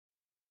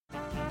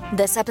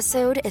This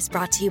episode is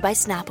brought to you by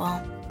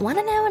Snapple. Want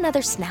to know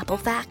another Snapple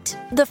fact?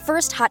 The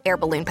first hot air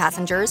balloon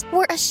passengers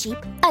were a sheep,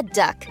 a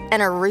duck,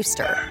 and a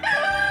rooster.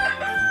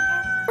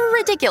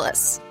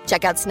 Ridiculous.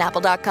 Check out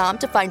Snapple.com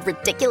to find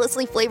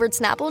ridiculously flavored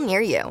Snapple near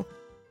you.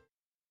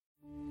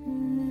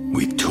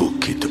 We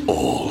took it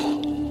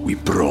all. We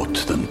brought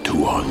them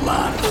to our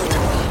land.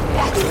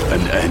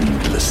 An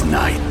endless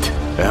night,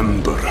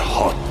 ember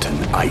hot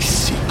and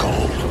icy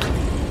cold.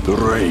 The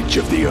rage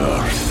of the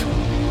earth.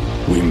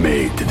 We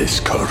made this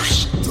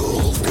curse.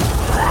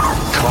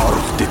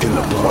 Carved it in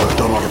the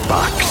blood on our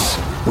backs.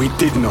 We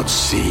did not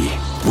see.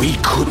 We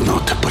could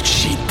not, but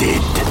she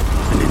did.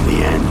 And in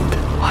the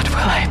end... What will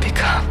I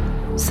become?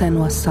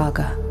 Senua's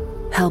Saga.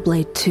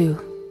 Hellblade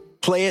 2.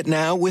 Play it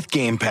now with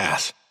Game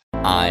Pass.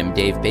 I'm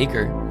Dave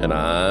Baker. And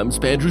I'm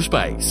Spandrew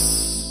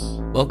Spice.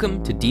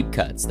 Welcome to Deep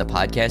Cuts, the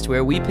podcast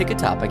where we pick a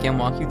topic and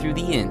walk you through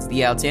the ins,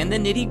 the outs, and the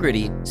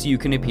nitty-gritty so you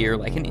can appear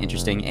like an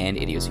interesting and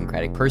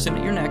idiosyncratic person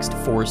at your next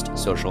forced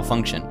social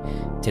function.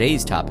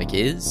 Today's topic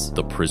is...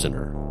 The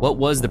Prisoner. What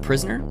was The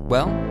Prisoner?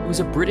 Well, it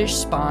was a British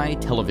spy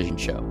television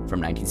show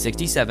from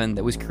 1967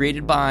 that was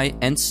created by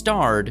and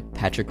starred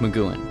Patrick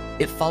McGoohan.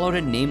 It followed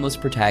a nameless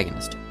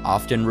protagonist,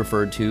 often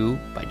referred to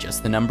by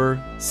just the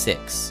number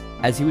 6,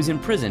 as he was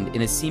imprisoned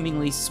in a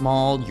seemingly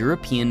small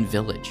European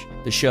village.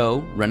 The show,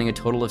 running a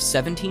total of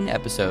 17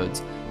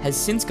 episodes, has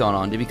since gone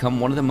on to become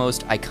one of the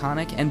most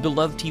iconic and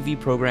beloved TV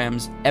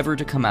programs ever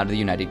to come out of the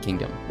United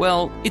Kingdom.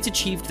 Well, it's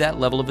achieved that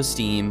level of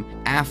esteem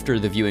after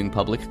the viewing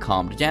public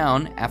calmed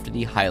down after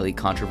the highly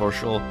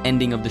controversial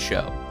ending of the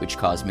show, which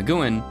caused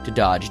McGoohan to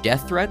dodge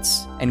death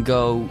threats and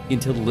go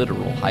into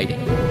literal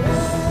hiding.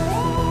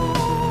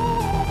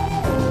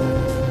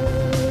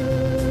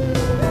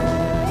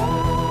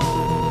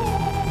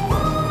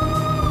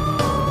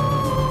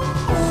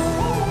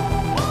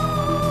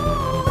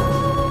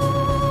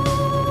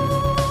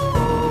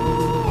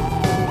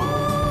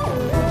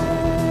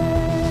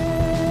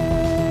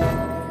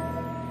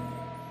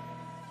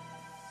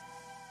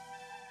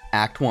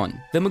 Act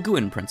 1. The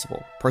McGoohan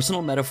Principle.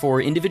 Personal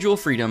metaphor, individual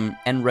freedom,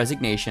 and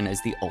resignation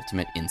as the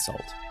ultimate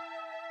insult.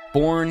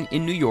 Born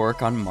in New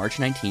York on March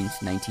 19,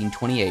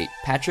 1928,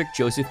 Patrick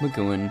Joseph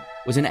McGoohan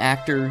was an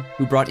actor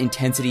who brought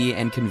intensity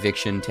and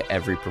conviction to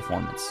every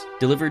performance.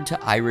 Delivered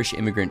to Irish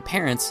immigrant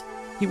parents,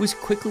 he was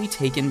quickly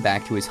taken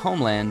back to his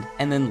homeland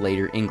and then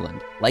later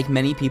England. Like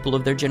many people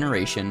of their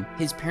generation,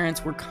 his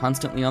parents were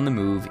constantly on the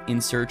move in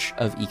search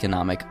of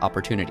economic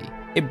opportunity.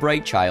 A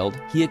bright child,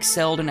 he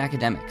excelled in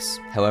academics.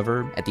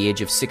 However, at the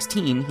age of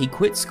 16, he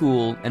quit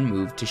school and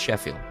moved to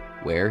Sheffield,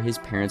 where his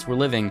parents were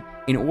living,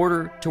 in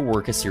order to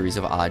work a series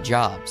of odd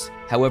jobs.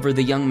 However,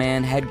 the young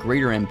man had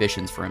greater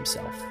ambitions for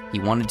himself. He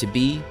wanted to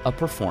be a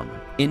performer.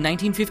 In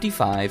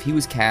 1955, he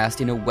was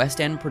cast in a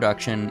West End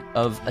production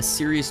of A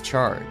Serious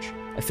Charge,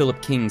 a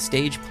Philip King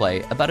stage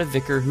play about a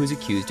vicar who is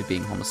accused of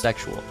being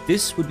homosexual.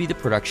 This would be the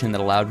production that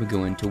allowed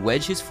McGoohan to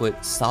wedge his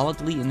foot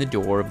solidly in the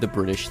door of the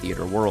British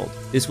theatre world.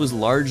 This was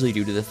largely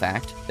due to the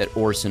fact that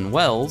Orson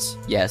Welles,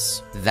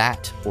 yes,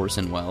 that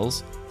Orson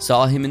Welles,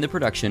 saw him in the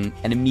production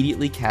and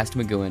immediately cast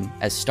McGoohan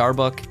as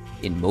Starbuck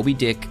in Moby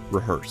Dick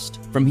Rehearsed.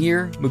 From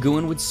here,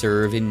 McGoohan would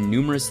serve in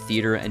numerous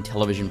theatre and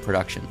television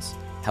productions.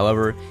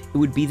 However, it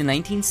would be the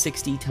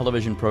 1960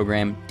 television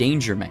program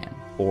Danger Man,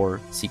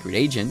 or Secret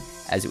Agent,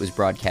 as it was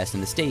broadcast in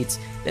the States,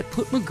 that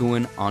put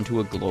McGoohan onto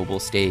a global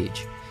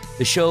stage.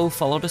 The show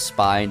followed a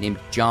spy named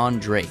John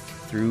Drake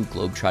through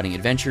globetrotting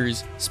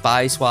adventures,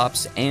 spy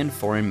swaps, and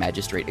foreign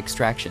magistrate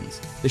extractions.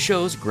 The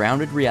show's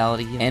grounded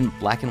reality and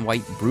black and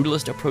white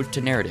brutalist approach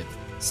to narrative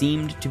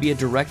seemed to be a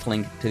direct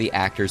link to the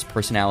actor's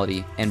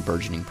personality and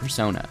burgeoning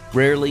persona.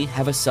 Rarely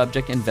have a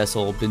subject and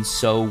vessel been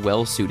so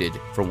well suited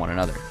for one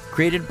another.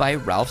 Created by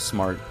Ralph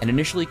Smart and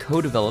initially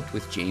co-developed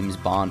with James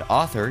Bond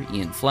author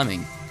Ian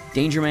Fleming,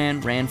 Danger Man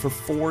ran for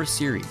 4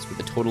 series with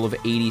a total of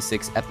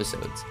 86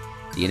 episodes.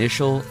 The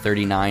initial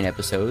 39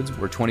 episodes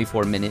were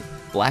 24-minute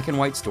black and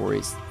white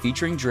stories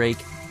featuring Drake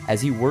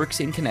as he works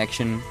in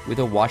connection with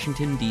a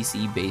Washington,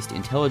 D.C.-based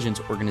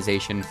intelligence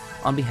organization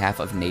on behalf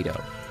of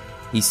NATO.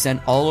 He's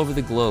sent all over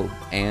the globe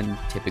and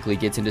typically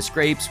gets into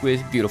scrapes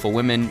with beautiful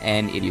women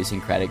and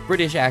idiosyncratic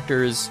British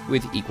actors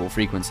with equal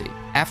frequency.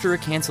 After a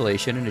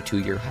cancellation and a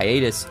 2-year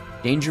hiatus,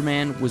 Danger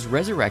Man was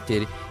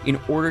resurrected in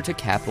order to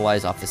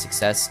capitalize off the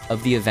success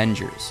of The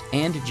Avengers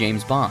and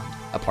James Bond,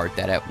 a part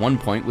that at one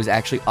point was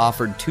actually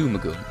offered to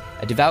McGoohan.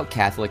 A devout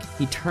Catholic,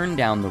 he turned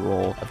down the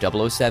role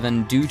of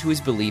 007 due to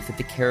his belief that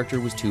the character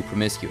was too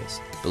promiscuous.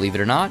 Believe it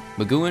or not,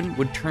 McGoohan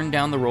would turn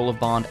down the role of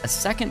Bond a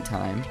second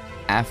time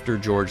after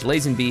George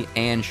Lazenby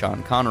and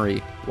Sean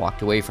Connery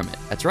walked away from it.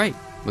 That's right,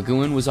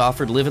 McGoohan was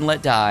offered Live and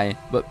Let Die,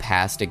 but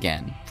passed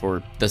again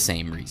for the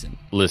same reason.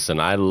 Listen,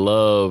 I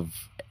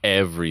love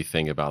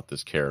everything about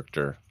this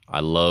character. I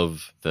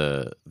love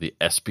the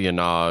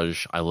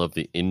espionage. I love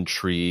the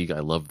intrigue. I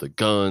love the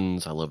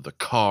guns. I love the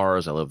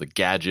cars. I love the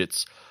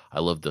gadgets.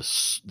 I love the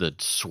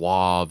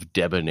suave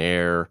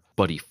debonair,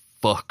 but he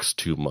fucks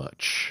too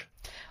much.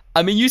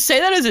 I mean, you say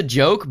that as a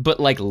joke, but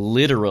like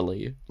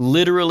literally,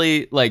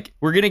 like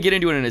we're going to get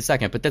into it in a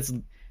second, but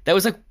That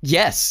was like,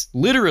 yes,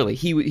 literally.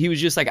 He was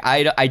just like,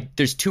 I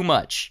there's too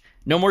much.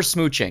 No more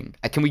smooching.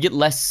 Can we get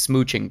less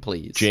smooching,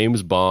 please?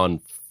 James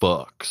Bond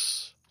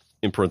fucks.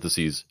 In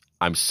parentheses,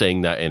 I'm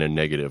saying that in a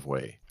negative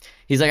way.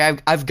 He's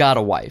like, I've got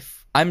a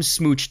wife. I'm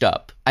smooched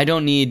up. I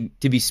don't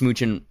need to be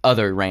smooching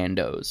other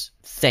randos.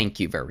 Thank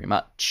you very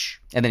much.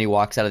 And then he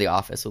walks out of the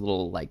office with a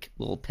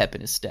little pep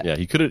in his step. Yeah,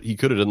 he could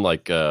have done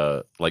like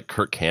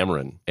Kirk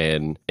Cameron,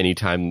 and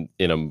anytime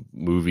in a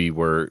movie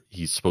where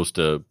he's supposed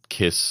to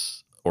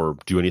kiss or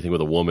do anything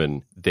with a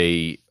woman,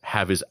 they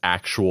have his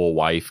actual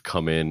wife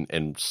come in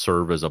and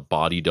serve as a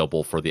body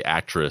double for the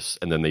actress,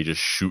 and then they just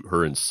shoot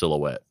her in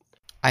silhouette.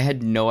 I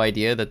had no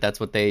idea that that's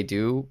what they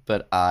do,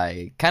 but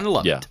I kind of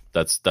loved it.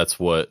 Yeah, that's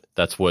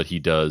what he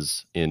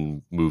does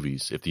in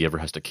movies. If he ever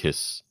has to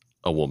kiss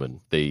a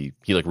woman, he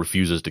like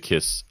refuses to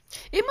kiss.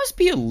 It must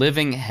be a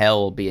living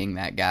hell being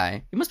that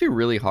guy. It must be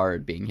really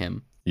hard being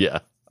him. Yeah,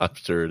 I'm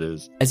sure it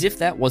is. As if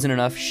that wasn't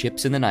enough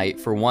ships in the night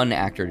for one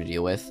actor to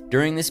deal with,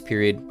 during this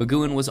period,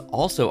 McGoohan was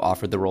also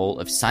offered the role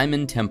of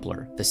Simon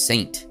Templar, the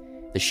Saint,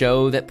 the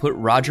show that put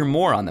Roger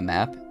Moore on the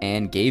map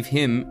and gave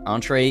him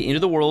entree into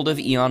the world of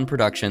Eon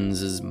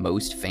Productions'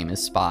 most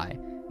famous spy.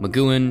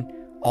 McGoohan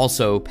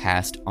also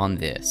passed on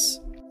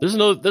this. There's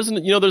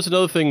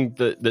another thing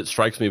that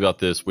strikes me about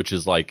this, which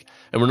is like,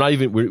 and we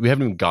haven't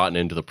even gotten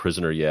into The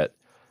Prisoner yet,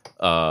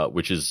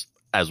 which is,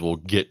 as we'll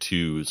get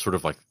to, sort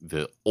of like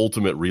the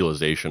ultimate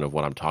realization of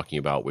what I'm talking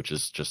about, which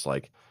is just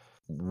like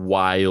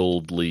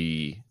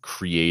wildly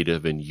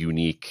creative and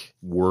unique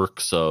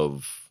works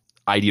of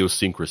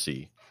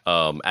idiosyncrasy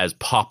as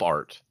pop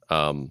art.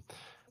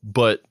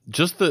 But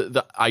just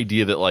the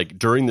idea that like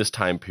during this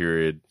time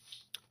period,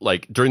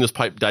 like during this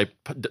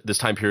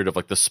time period of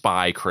like the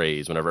spy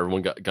craze, whenever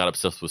everyone got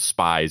obsessed with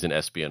spies and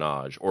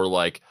espionage, or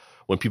like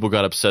when people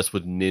got obsessed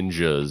with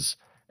ninjas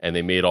and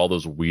they made all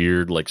those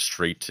weird like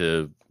straight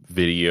to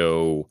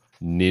video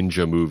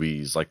ninja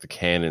movies, like the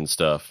Canon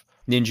stuff.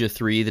 Ninja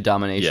 3, The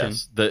Domination.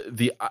 Yes,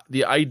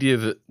 the idea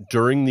that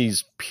during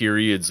these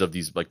periods of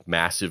these like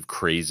massive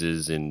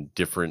crazes and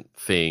different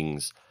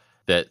things,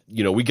 that,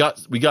 you know, we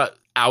got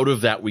out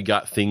of that, we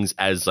got things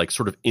as like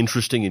sort of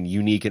interesting and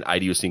unique and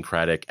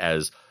idiosyncratic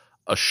as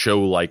a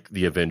show like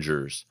The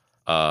Avengers.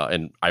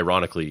 And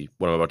ironically,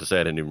 what I'm about to say,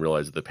 I didn't even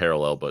realize the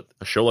parallel, but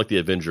a show like The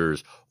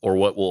Avengers, or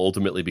what will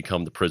ultimately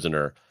become The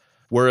Prisoner.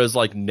 Whereas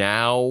like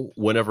now,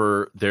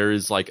 whenever there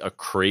is like a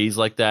craze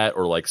like that,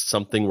 or like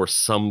something where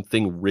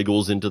something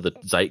wriggles into the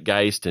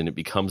zeitgeist and it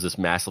becomes this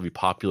massively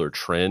popular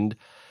trend,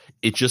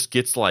 it just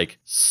gets like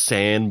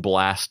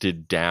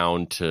sandblasted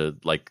down to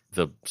like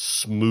the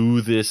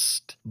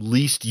smoothest,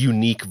 least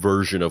unique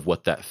version of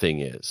what that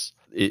thing is.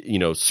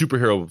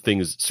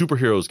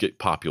 Superheroes get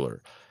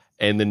popular.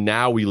 And then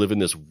now we live in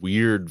this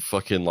weird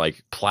fucking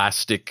like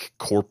plastic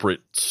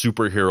corporate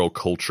superhero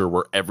culture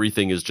where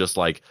everything is just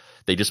like,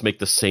 they just make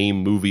the same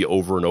movie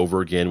over and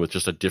over again with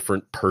just a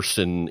different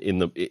person in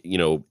the, you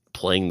know,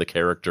 playing the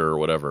character or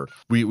whatever.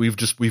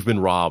 We've been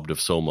robbed of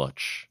so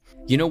much.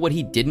 You know what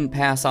he didn't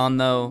pass on,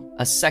 though?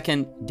 A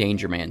second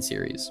Danger Man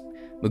series.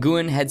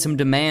 McGoohan had some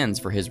demands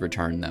for his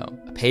return, though.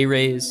 A pay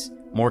raise,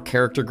 more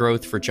character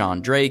growth for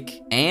John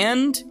Drake,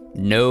 and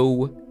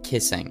no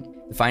kissing.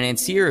 The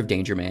financier of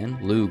Danger Man,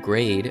 Lou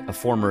Grade, a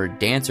former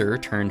dancer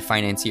turned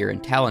financier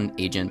and talent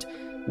agent,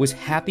 was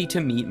happy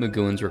to meet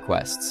McGoohan's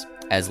requests,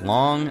 as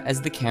long as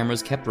the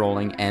cameras kept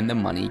rolling and the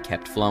money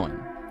kept flowing.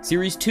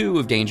 Series 2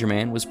 of Danger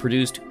Man was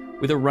produced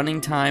with a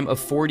running time of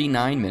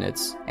 49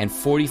 minutes, and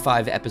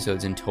 45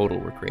 episodes in total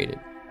were created.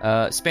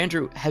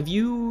 Spandrew, have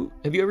you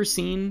ever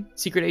seen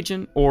Secret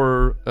Agent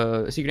or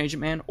Secret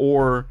Agent Man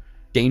or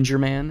Danger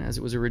Man as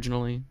it was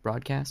originally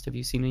broadcast? Have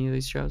you seen any of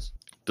these shows?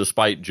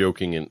 Despite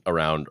joking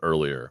around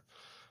earlier,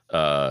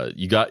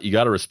 you got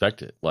to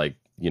respect it. Like,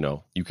 you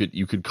know, you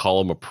could call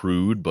him a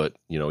prude, but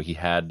you know, he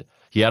had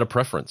a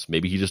preference.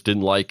 Maybe he just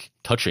didn't like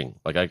touching.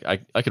 Like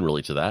I can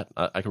relate to that.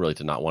 I can relate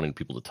to not wanting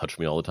people to touch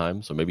me all the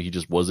time. So maybe he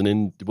just wasn't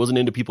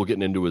into people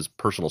getting into his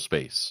personal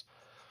space.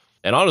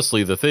 And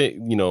honestly, the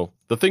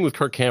thing with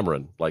Kirk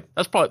Cameron, like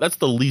that's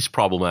the least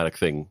problematic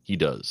thing he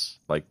does.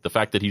 Like the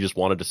fact that he just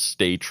wanted to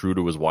stay true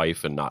to his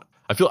wife and not.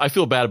 I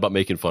feel bad about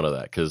making fun of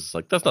that because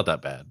like that's not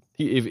that bad.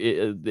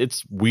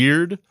 It's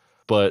weird.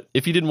 But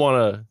if he didn't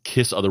want to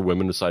kiss other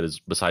women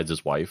besides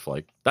his wife,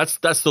 like that's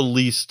the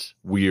least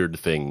weird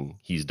thing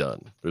he's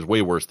done. There's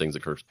way worse things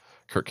that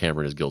Kirk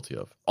Cameron is guilty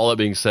of. All that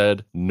being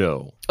said,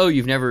 no. Oh,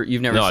 you've never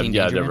seen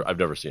Danger Man? I've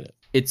never seen it.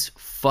 It's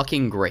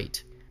fucking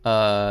great.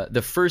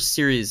 The first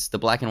series, the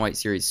black and white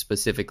series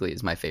specifically,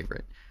 is my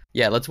favorite.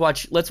 Yeah, let's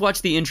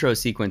watch the intro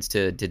sequence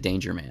to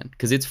Danger Man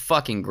because it's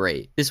fucking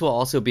great. This will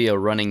also be a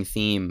running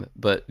theme,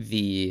 but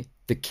the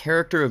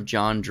character of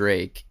John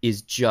Drake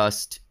is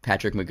just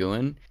Patrick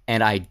McGoohan,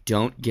 and I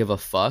don't give a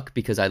fuck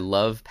because I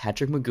love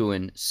Patrick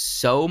McGoohan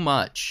so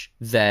much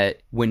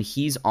that when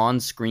he's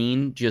on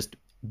screen just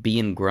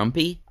being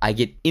grumpy, I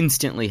get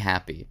instantly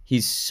happy.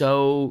 He's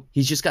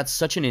just got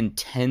such an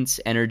intense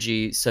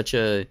energy, such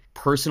a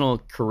personal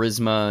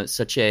charisma,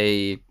 such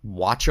a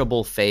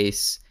watchable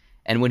face.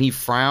 And when he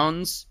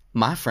frowns,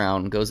 my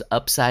frown goes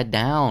upside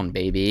down,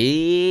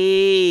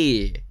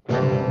 baby.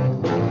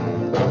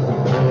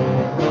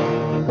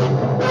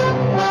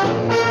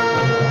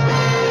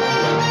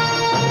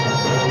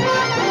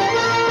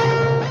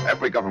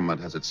 Every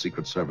government has its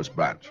Secret Service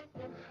branch.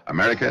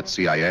 America, it's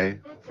CIA,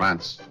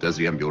 France,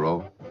 Deuxième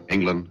Bureau,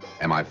 England,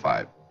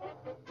 MI5.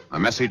 A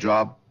messy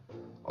job?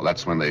 Well,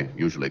 that's when they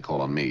usually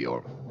call on me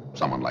or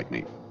someone like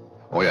me.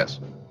 Oh,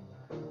 yes.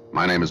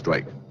 My name is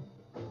Drake.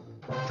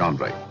 John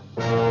Drake.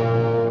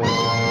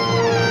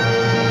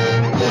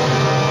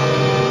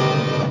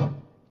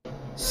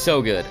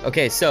 So good.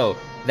 Okay, so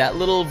that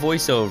little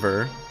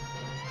voiceover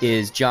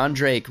is John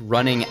Drake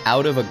running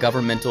out of a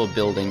governmental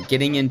building,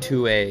 getting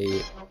into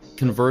a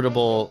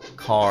convertible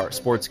car,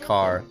 sports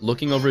car,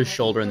 looking over his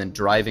shoulder, and then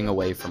driving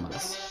away from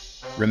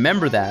us.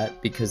 Remember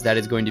that, because that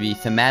is going to be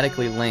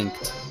thematically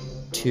linked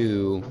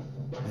to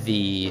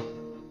the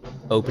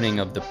opening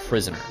of The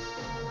Prisoner,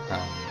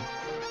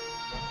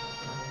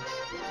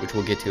 which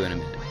we'll get to in a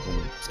minute when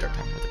we start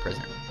talking about The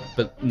Prisoner.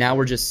 But now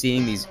we're just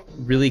seeing these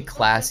really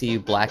classy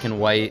black and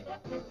white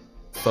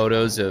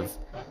photos of,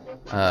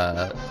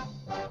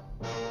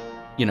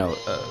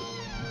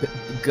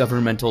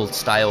 governmental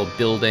style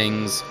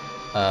buildings,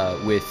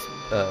 with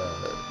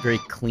very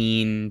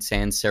clean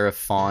sans serif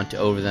font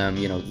over them,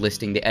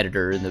 listing the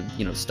editor and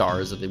the,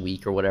 stars of the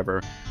week or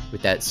whatever,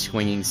 with that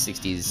swinging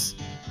 60s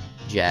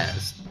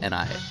jazz. And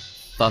I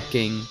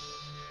fucking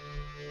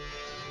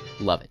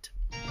love it.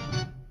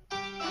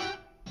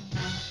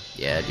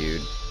 Yeah,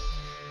 dude.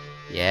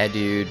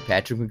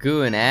 Patrick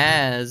McGoohan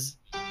as...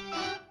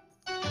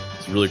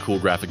 It's a really cool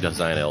graphic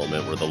design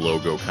element where the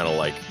logo kind of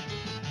like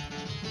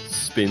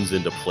spins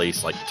into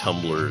place like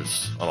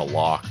tumblers on a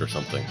lock or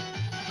something.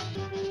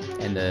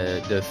 And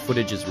the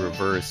footage is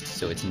reversed,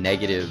 so it's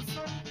negative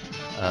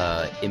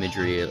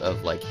imagery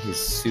of like his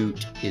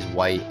suit is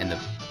white and the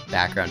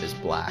background is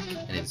black,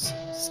 and his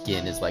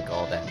skin is like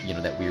all that,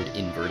 that weird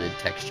inverted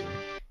texture.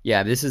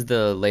 Yeah, this is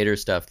the later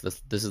stuff.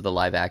 This is the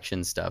live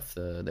action stuff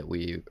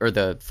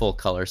the full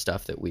color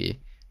stuff that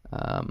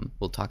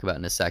we'll talk about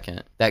in a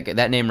second.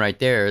 That name right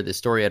there, the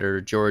story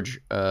editor George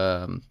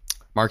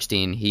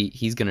Markstein,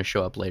 he's going to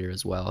show up later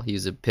as well.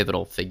 He's a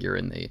pivotal figure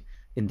in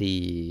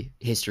the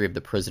history of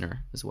The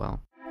Prisoner as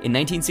well. In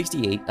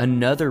 1968,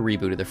 another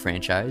reboot of the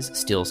franchise,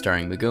 still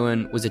starring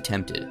McGoohan, was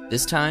attempted,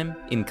 this time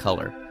in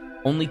color.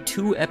 Only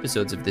 2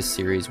 episodes of this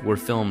series were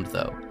filmed,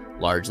 though,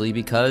 largely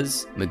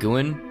because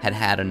McGoohan had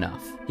had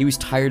enough. He was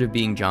tired of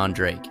being John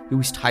Drake. He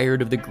was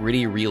tired of the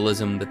gritty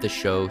realism that the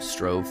show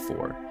strove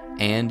for.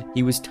 And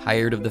he was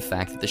tired of the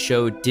fact that the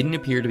show didn't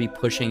appear to be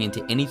pushing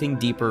into anything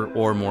deeper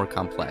or more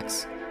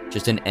complex.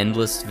 Just an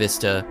endless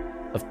vista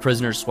of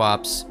prisoner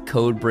swaps,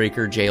 code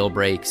breaker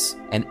jailbreaks,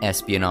 and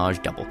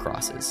espionage double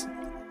crosses.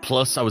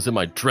 Plus, I was in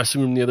my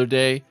dressing room the other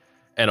day,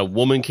 and a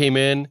woman came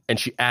in, and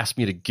she asked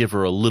me to give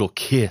her a little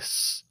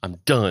kiss. I'm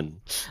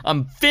done.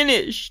 I'm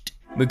finished!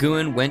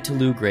 McGoohan went to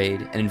Lou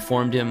Grade and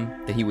informed him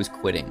that he was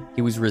quitting.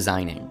 He was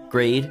resigning.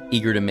 Grade,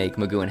 eager to make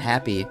McGoohan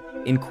happy,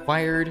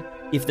 inquired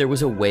if there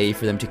was a way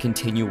for them to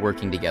continue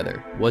working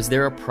together. Was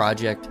there a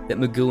project that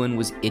McGoohan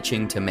was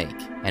itching to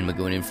make? And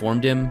McGoohan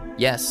informed him,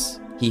 yes,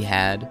 he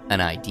had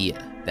an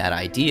idea. That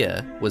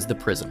idea was The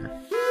Prisoner.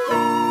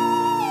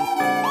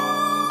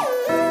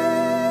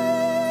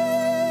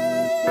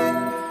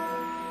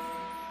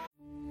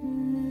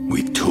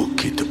 We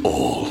took it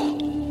all.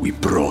 We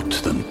brought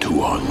them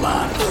to our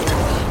land.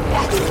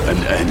 An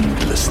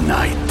endless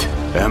night,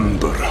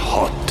 ember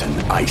hot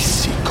and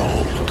icy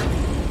cold.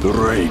 The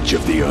rage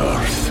of the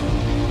earth.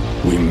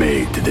 We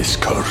made this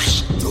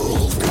curse.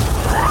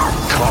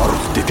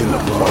 Carved it in the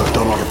blood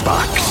on our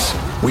backs.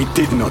 We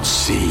did not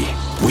see.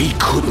 We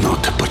could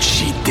not, but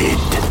she did.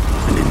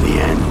 And in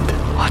the end...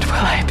 What will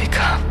I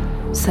become?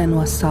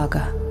 Senua's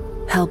Saga.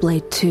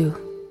 Hellblade 2.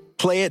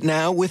 Play it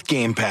now with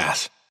Game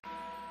Pass.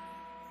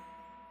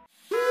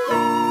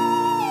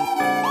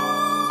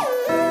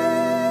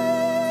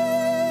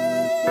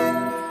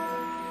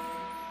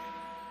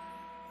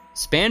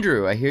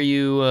 Spandrew, I hear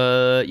you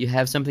you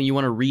have something you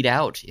want to read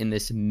out in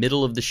this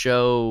middle of the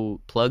show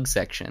plug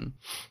section.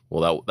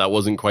 Well, that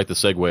wasn't quite the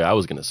segue I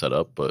was going to set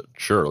up, but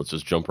sure, let's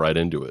just jump right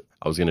into it.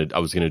 I was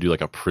gonna do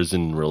like a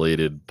prison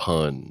related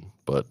pun,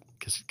 but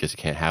guess you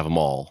can't have them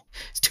all.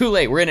 It's too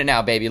late. We're in it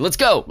now, baby. Let's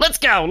go. Let's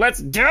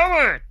do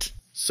it.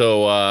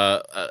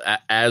 So,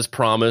 as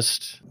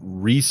promised,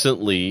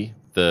 recently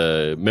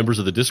the members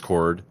of the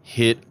Discord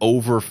hit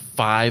over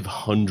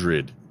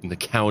 500 in the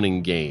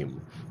counting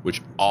game, which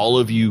all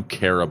of you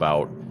care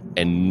about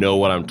and know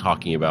what I'm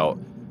talking about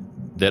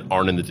that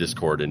aren't in the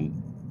Discord,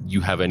 and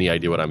you have any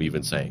idea what I'm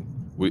even saying.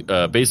 We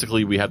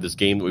basically we have this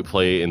game that we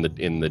play in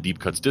the Deep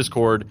Cuts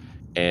Discord,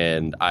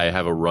 and I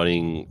have a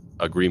running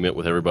agreement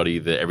with everybody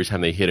that every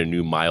time they hit a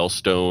new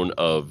milestone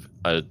of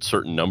a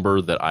certain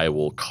number, that I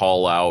will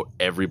call out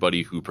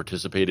everybody who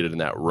participated in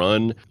that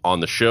run on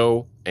the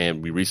show.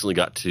 And we recently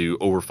got to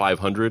over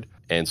 500,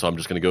 and so I'm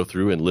just going to go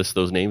through and list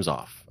those names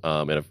off.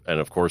 And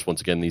of course,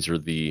 once again, these are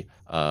the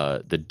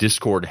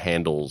Discord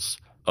handles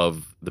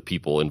of the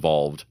people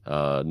involved,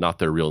 not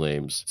their real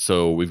names.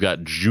 So we've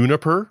got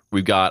Juniper.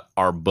 We've got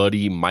our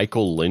buddy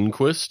Michael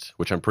Lindquist,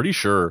 which I'm pretty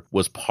sure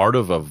was part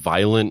of a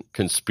violent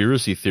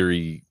conspiracy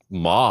theory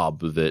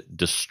mob that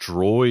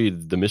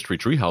destroyed the Mystery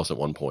Treehouse at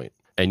one point.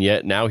 And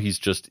yet now he's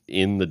just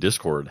in the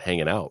Discord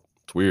hanging out.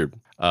 It's weird.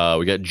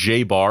 We got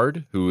Jay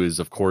Bard, who is,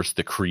 of course,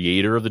 the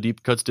creator of the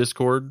Deep Cuts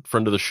Discord,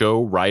 friend of the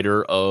show,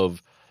 writer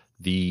of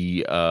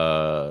the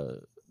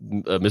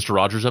Mr.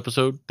 Rogers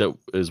episode. That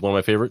is one of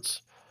my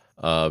favorites.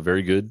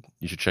 Very good.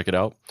 You should check it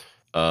out.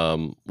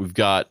 We've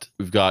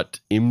got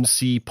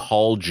MC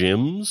Paul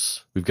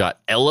Jims. We've got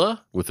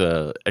Ella with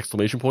a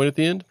exclamation point at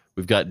the end.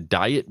 We've got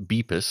Diet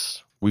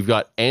Beepus. We've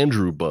got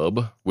Andrew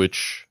Bub,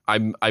 which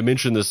I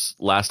mentioned this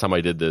last time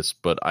I did this,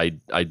 but I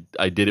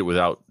did it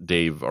without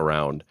Dave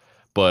around.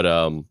 But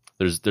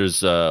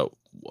there's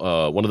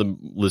one of the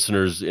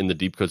listeners in the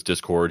Deep Cuts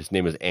Discord. His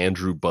name is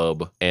Andrew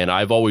Bub, and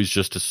I've always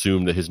just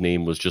assumed that his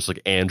name was just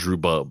like Andrew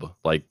Bub.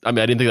 Like, I mean,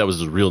 I didn't think that was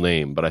his real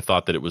name, but I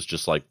thought that it was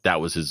just like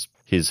that was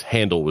his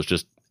handle was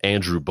just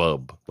Andrew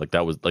Bub. Like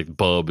that was like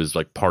Bub is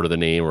like part of the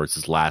name, or it's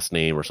his last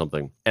name or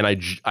something. And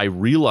I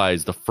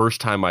realized the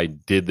first time I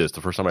did this,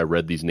 the first time I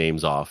read these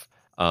names off,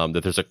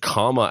 that there's a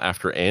comma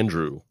after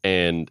Andrew,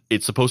 and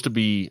it's supposed to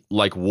be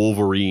like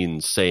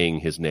Wolverine saying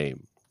his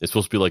name. It's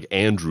supposed to be like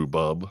Andrew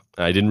Bub.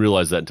 And I didn't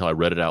realize that until I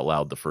read it out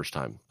loud the first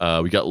time.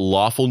 We got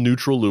Lawful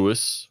Neutral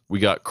Lewis. We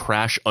got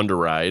Crash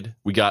Underride.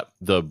 We got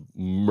the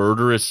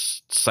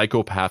murderous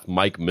psychopath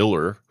Mike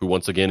Miller, who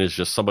once again is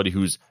just somebody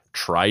who's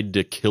tried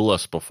to kill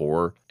us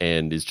before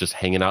and is just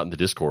hanging out in the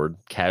Discord,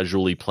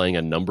 casually playing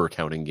a number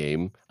counting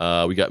game.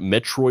 We got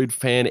Metroid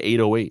Fan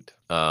 808.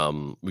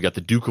 We got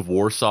the Duke of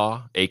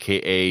Warsaw,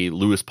 a.k.a.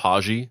 Louis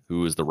Paggi,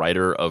 who is the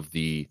writer of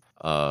the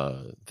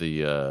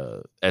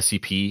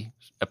SCP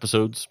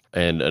episodes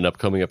and an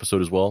upcoming episode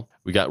as well.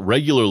 We got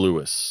Regular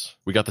Lewis.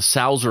 We got the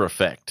Salzer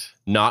Effect,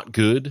 Not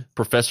Good,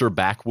 Professor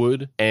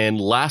Backwood, and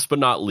last but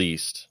not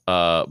least,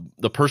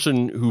 the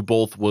person who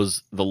both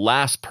was the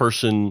last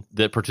person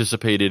that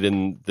participated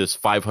in this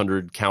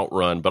 500 count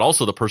run, but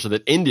also the person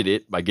that ended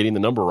it by getting the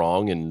number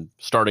wrong and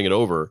starting it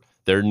over.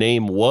 Their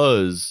name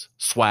was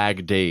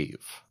Swag Dave.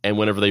 And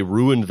whenever they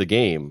ruined the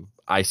game,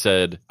 I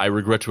said, I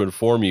regret to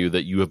inform you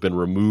that you have been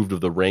removed of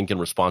the rank and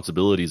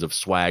responsibilities of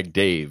Swag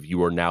Dave.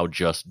 You are now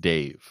just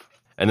Dave.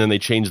 And then they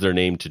changed their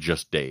name to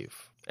just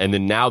Dave. And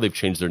then now they've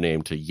changed their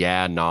name to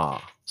Yeah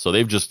Nah. So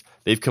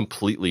they've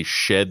completely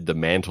shed the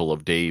mantle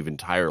of Dave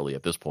entirely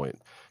at this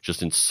point,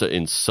 just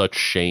in such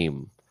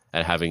shame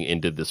at having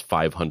ended this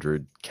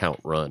 500 count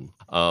run.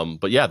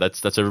 But yeah,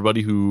 that's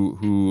everybody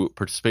who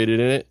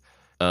participated in it.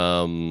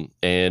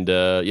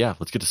 Yeah,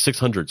 let's get to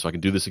 600 so I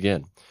can do this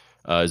again.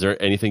 Is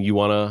there anything you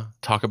want to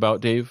talk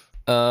about, Dave?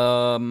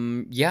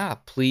 Yeah,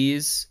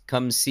 please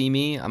come see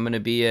me. I'm going to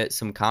be at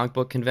some comic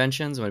book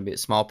conventions. I'm going to be at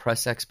Small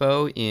Press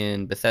Expo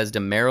in Bethesda,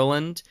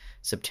 Maryland,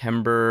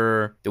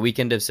 the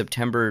weekend of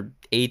September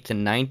 8th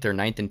and 9th, or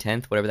 9th and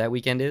 10th, whatever that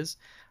weekend is.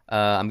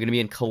 I'm going to be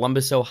in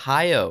Columbus,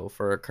 Ohio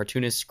for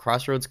Cartoonist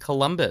Crossroads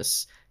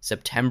Columbus,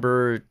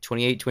 September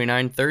 28,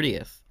 29,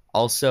 30th.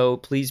 Also,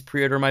 please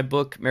pre-order my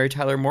book, Mary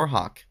Tyler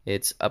Moorhawk.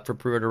 It's up for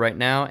pre-order right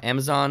now.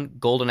 Amazon,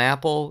 Golden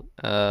Apple,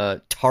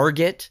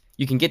 Target.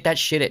 You can get that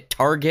shit at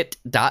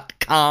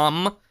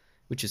Target.com,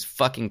 which is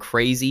fucking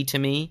crazy to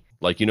me.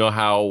 Like, you know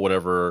how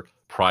whenever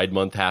Pride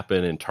Month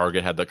happened and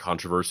Target had that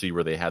controversy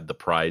where they had the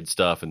Pride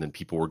stuff and then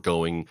people were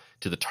going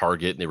to the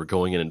Target and they were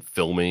going in and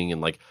filming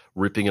and like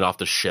ripping it off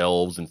the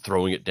shelves and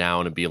throwing it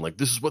down and being like,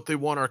 this is what they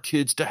want our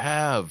kids to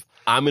have.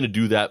 I'm going to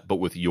do that, but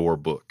with your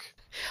book.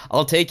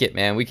 I'll take it,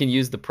 man. We can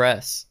use the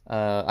press.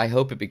 I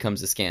hope it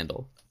becomes a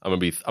scandal. I'm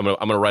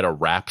gonna write a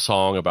rap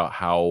song about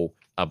how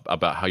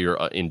you're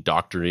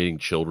indoctrinating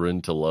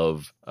children to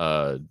love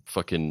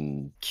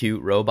fucking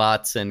cute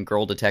robots and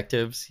girl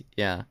detectives.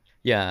 Yeah.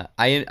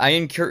 I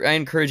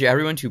encourage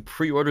everyone to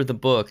pre-order the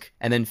book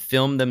and then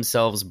film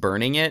themselves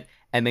burning it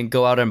and then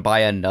go out and buy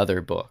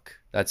another book.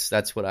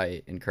 That's what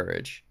I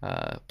encourage.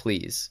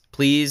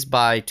 Please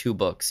buy 2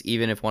 books,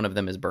 even if one of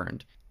them is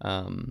burned.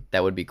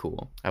 That would be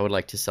cool. I would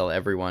like to sell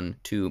everyone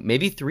to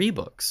maybe 3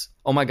 books.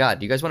 Oh my God,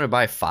 do you guys want to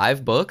buy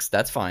 5 books?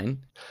 That's fine.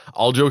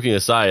 All joking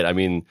aside, I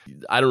mean,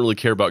 I don't really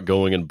care about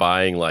going and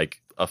buying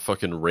like a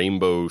fucking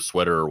rainbow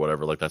sweater or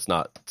whatever. Like, that's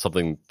not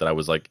something that I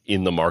was like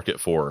in the market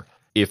for.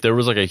 If there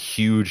was like a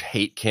huge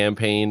hate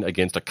campaign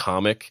against a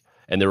comic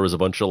and there was a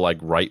bunch of like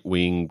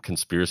right-wing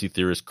conspiracy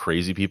theorist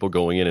crazy people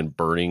going in and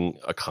burning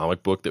a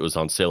comic book that was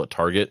on sale at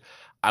Target,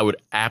 I would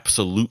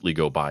absolutely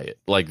go buy it.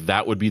 Like,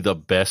 that would be the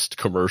best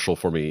commercial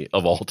for me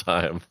of all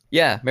time.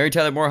 Yeah, Mary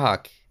Tyler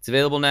Moorhawk. It's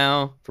available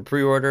now for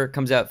pre-order. It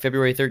comes out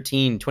February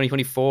 13,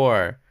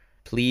 2024.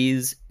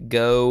 Please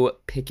go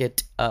pick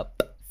it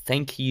up.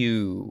 Thank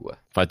you.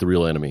 Fight the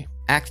real enemy.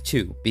 Act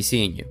 2, Be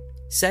Seeing You.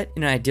 Set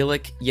in an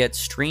idyllic yet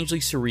strangely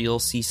surreal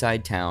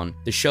seaside town,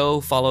 the show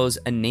follows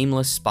a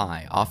nameless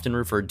spy, often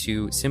referred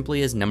to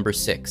simply as Number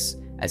 6,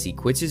 as he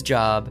quits his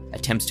job,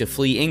 attempts to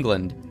flee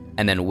England,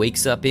 and then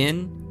wakes up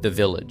in The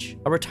Village,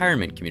 a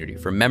retirement community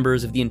for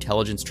members of the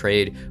intelligence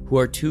trade who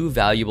are too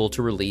valuable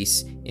to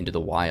release into the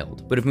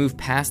wild, but have moved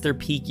past their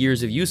peak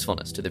years of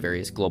usefulness to the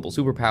various global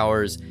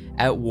superpowers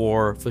at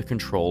war for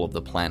control of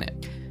the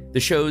planet. The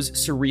show's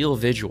surreal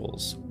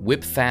visuals,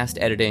 whip-fast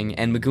editing,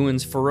 and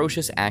McGoohan's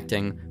ferocious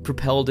acting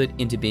propelled it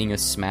into being a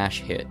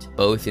smash hit,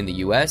 both in the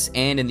US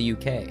and in the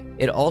UK.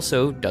 It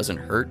also doesn't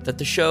hurt that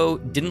the show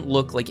didn't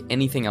look like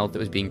anything else that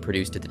was being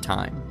produced at the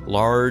time.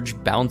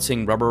 Large,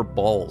 bouncing rubber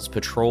balls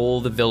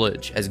patrol the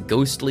village as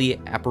ghostly,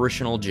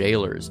 apparitional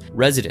jailers,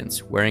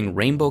 residents wearing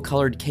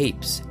rainbow-colored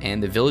capes,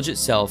 and the village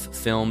itself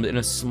filmed in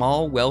a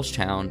small Welsh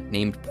town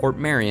named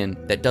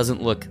Portmeirion that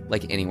doesn't look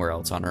like anywhere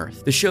else on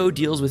Earth. The show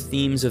deals with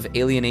themes of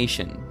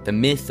alienation, the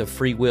myth of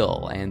free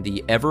will, and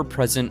the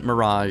ever-present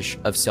mirage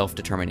of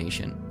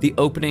self-determination. The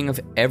opening of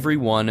every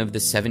one of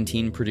the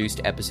 17 produced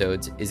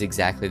episodes is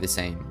exactly the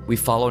same. We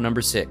follow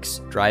number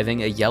 6,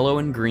 driving a yellow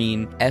and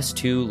green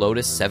S2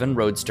 Lotus 7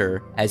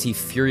 Roadster as he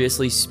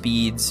furiously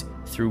speeds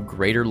through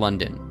Greater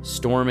London,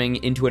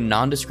 storming into a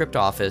nondescript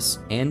office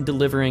and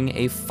delivering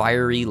a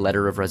fiery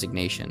letter of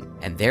resignation.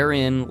 And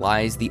therein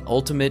lies the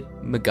ultimate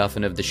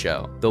MacGuffin of the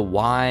show, the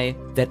why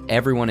that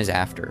everyone is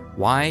after.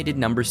 Why did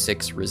number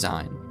 6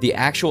 resign? The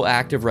actual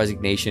act of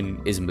resignation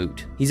is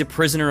moot. He's a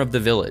prisoner of the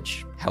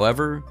village.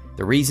 However,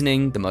 the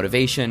reasoning, the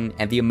motivation,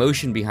 and the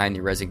emotion behind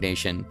the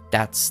resignation,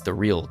 that's the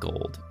real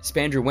gold.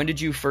 Spandrew, when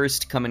did you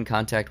first come in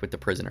contact with the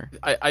prisoner?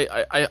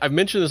 I've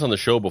mentioned this on the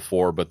show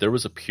before, but there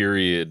was a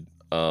period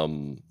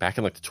back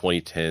in like the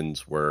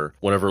 2010s where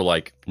whenever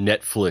like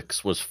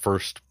Netflix was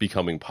first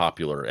becoming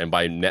popular, and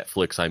by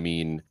Netflix I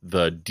mean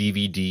the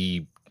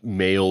DVD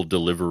mail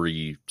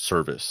delivery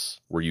service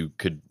where you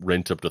could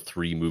rent up to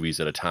 3 movies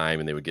at a time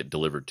and they would get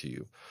delivered to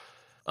you.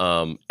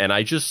 And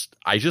I just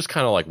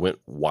kind of like went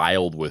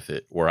wild with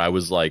it, where I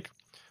was like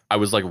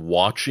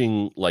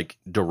watching like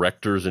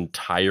directors'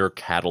 entire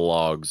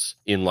catalogs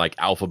in like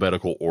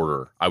alphabetical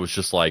order. I was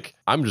just like,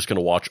 I'm just going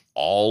to watch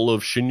all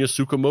of Shinya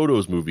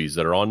Tsukamoto's movies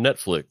that are on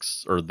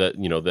Netflix, or that,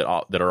 you know, that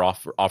are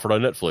offered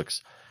on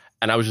Netflix.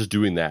 And I was just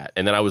doing that.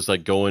 And then I was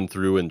like going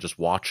through and just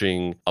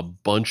watching a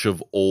bunch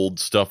of old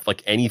stuff,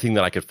 like anything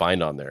that I could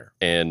find on there.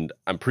 And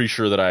I'm pretty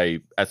sure that I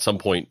at some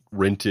point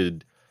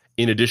rented,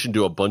 in addition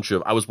to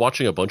I was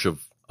watching a bunch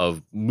of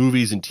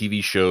movies and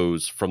TV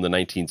shows from the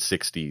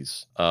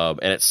 1960s.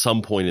 And at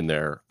some point in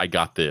there, I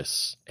got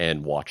this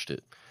and watched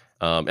it.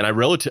 And I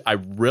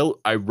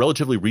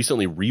relatively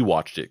recently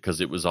rewatched it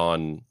because it was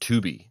on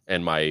Tubi,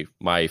 and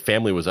my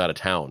family was out of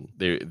town.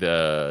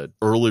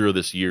 Earlier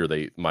this year,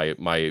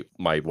 my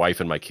wife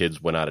and my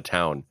kids went out of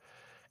town,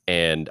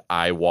 and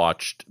I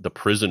watched The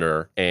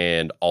Prisoner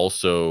and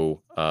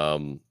also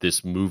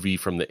this movie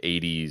from the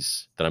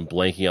 80s that I'm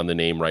blanking on the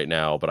name right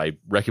now, but I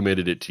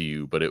recommended it to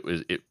you. But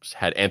it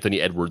had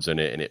Anthony Edwards in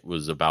it, and it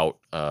was about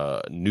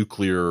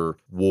nuclear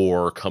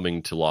war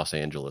coming to Los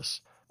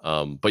Angeles.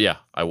 But yeah,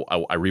 I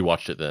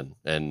rewatched it then,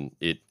 and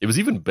it was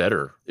even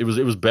better. It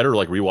was better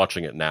like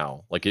rewatching it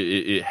now. Like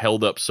it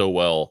held up so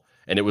well,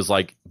 and it was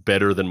like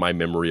better than my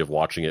memory of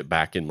watching it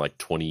back in like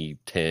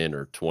 2010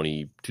 or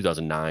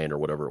 2009 or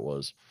whatever it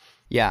was.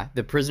 Yeah,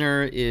 The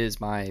Prisoner is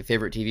my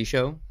favorite TV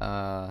show.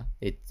 I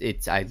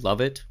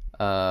love it.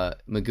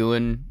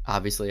 McGoohan,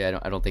 obviously, I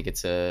don't think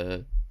it's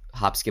a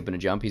hop, skip, and a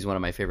jump. He's one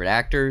of my favorite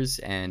actors,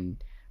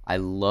 and I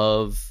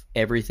love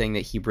everything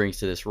that he brings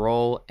to this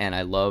role, and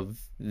I love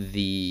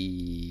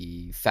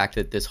the fact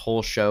that this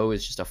whole show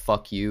is just a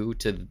fuck you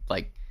to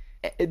like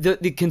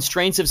the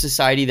constraints of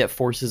society that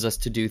forces us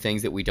to do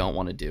things that we don't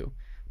want to do,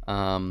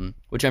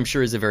 which I'm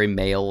sure is a very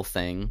male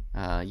thing,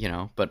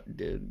 but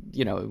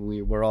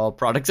we're all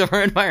products of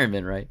our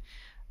environment, right?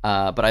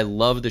 But I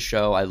love the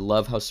show. I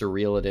love how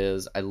surreal it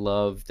is. I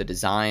love the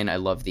design. I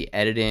love the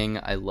editing.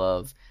 I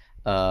love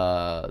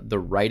the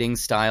writing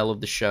style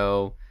of the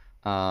show.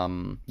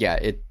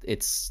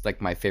 It's like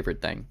my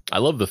favorite thing. I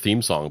love the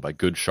theme song by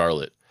Good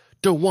Charlotte.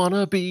 Don't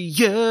wanna be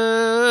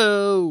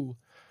you,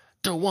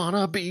 don't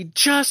wanna be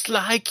just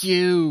like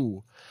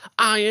you.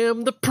 I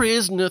am the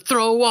prisoner,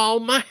 throw all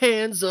my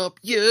hands up,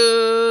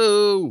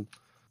 you.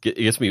 It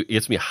gets me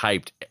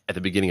hyped at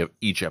the beginning of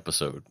each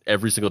episode,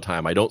 every single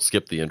time. I don't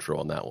skip the intro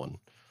on that one.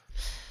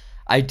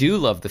 I do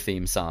love the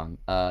theme song.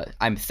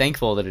 I'm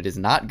thankful that it is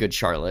not Good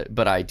Charlotte,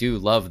 but I do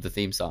love the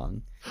theme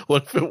song.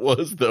 What if it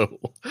was, though?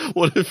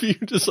 What if you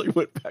just like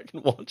went back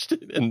and watched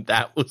it and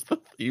that was the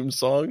theme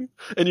song?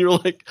 And you're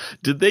like,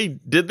 did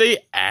they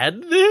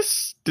add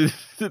this? Did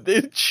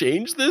they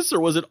change this, or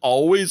was it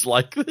always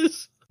like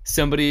this?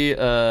 Somebody,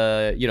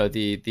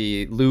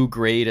 the Lou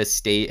Grade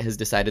estate has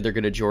decided they're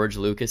going to George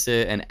Lucas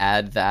it and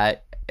add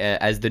that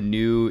as the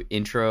new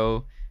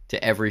intro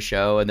to every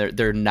show, and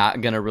they're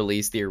not going to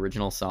release the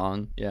original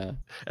song. Yeah.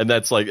 And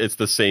that's like, it's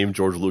the same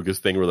George Lucas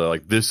thing where they're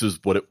like, this is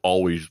what it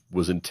always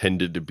was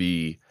intended to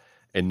be.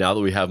 And now that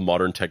we have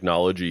modern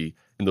technology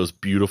and those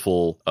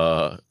beautiful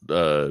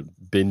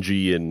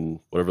Benji and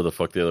whatever the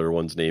fuck the other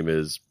one's name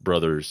is,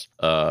 brothers,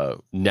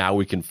 now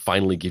we can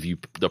finally give you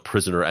The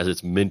Prisoner as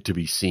it's meant to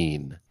be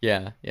seen.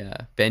 Yeah.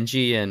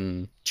 Benji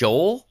and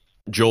Joel?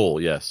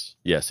 Joel, yes.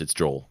 Yes, it's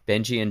Joel.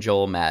 Benji and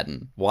Joel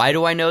Madden. Why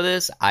do I know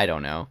this? I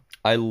don't know.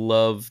 I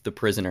love The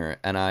Prisoner,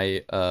 and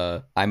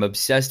I'm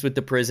obsessed with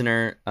The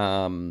Prisoner.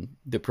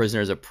 The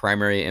Prisoner is a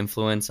primary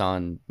influence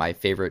on my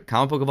favorite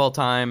comic book of all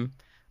time,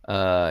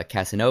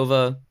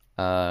 Casanova.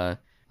 I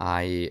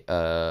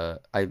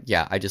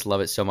just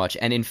love it so much.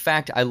 And in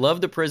fact, I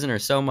love The Prisoner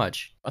so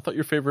much. I thought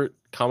your favorite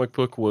comic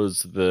book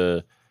was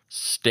the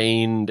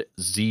Stained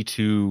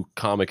Z2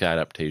 comic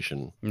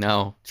adaptation.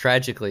 No,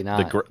 tragically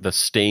not. The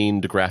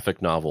Stained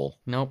graphic novel.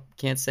 Nope,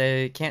 can't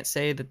say that's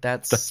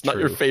That's true. not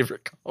your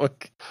favorite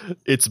comic.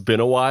 It's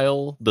been a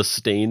while. The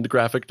Stained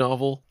graphic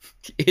novel.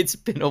 It's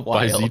been a while.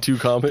 By Z2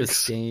 Comics. The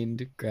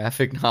Stained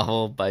graphic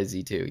novel by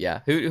Z2. Yeah.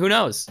 Who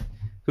knows?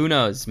 Who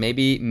knows?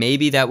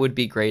 Maybe that would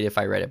be great if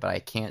I read it, but I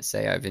can't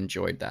say I've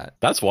enjoyed that.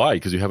 That's why,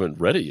 because you haven't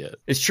read it yet.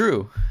 It's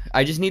true.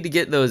 I just need to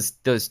get those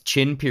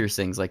chin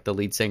piercings like the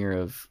lead singer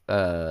of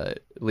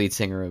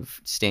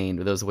Stained,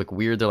 with those like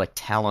weird, they're like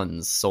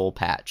talons, soul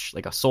patch,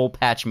 like a soul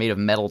patch made of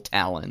metal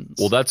talons.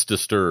 Well, that's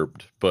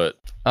Disturbed, but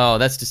oh,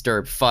 that's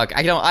Disturbed. Fuck,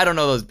 I don't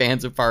know those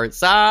bands apart.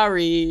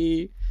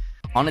 Sorry.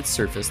 On its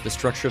surface, the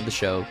structure of the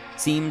show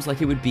seems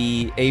like it would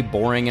be a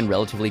boring and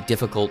relatively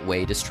difficult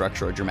way to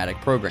structure a dramatic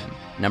program.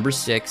 Number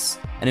 6,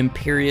 an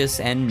imperious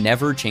and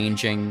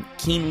never-changing,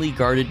 keenly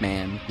guarded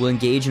man will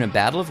engage in a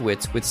battle of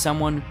wits with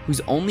someone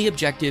whose only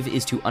objective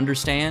is to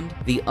understand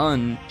the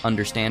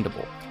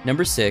ununderstandable.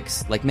 Number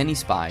 6, like many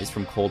spies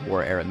from Cold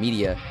War-era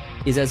media,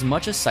 is as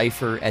much a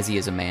cipher as he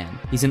is a man.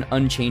 He's an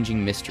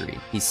unchanging mystery.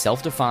 He's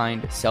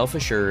self-defined,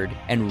 self-assured,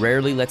 and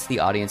rarely lets the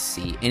audience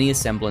see any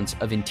semblance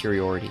of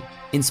interiority.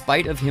 In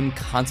spite of him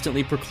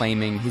constantly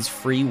proclaiming his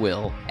free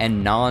will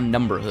and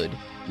non-numberhood,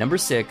 Number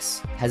 6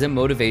 has a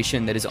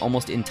motivation that is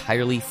almost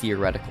entirely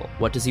theoretical.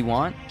 What does he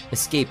want?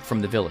 Escape from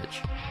the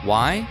village.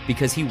 Why?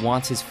 Because he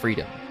wants his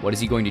freedom. What is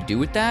he going to do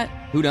with that?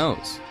 Who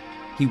knows?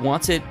 He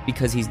wants it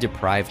because he's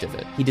deprived of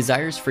it. He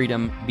desires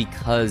freedom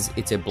because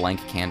it's a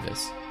blank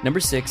canvas. Number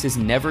 6 is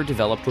never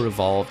developed or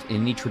evolved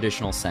in any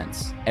traditional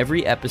sense.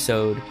 Every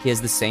episode, he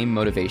has the same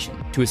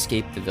motivation, to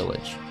escape the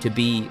village, to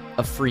be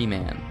a free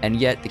man. And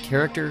yet, the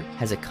character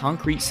has a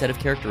concrete set of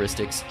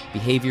characteristics,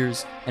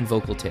 behaviors, and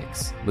vocal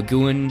tics.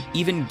 McGoohan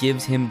even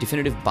gives him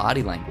definitive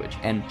body language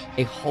and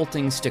a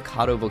halting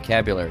staccato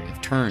vocabulary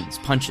of turns,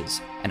 punches,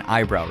 and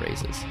eyebrow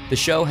raises. The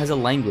show has a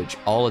language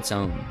all its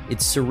own.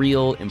 It's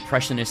surreal,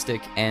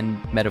 impressionistic,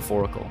 and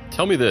metaphorical.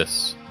 Tell me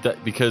this.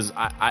 Because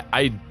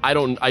I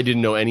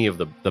didn't know any of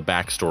the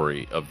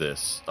backstory of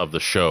the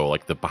show,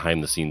 like the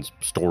behind the scenes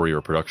story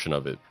or production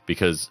of it.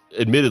 Because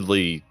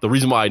admittedly, the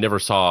reason why I never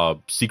saw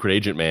Secret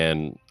Agent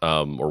Man,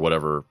 or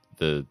whatever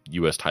the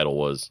US title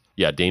was,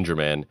 Danger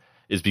Man,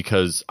 is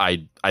because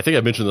I think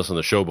I mentioned this on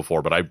the show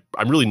before, but I'm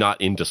really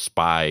not into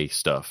spy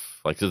stuff.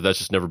 Like that's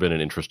just never been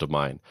an interest of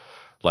mine.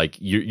 Like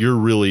you're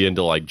really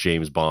into like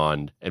James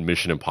Bond and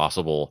Mission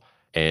Impossible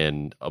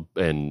and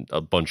a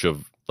bunch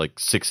of like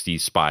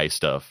 60s spy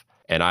stuff,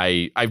 and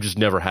I've just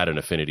never had an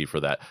affinity for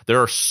that. There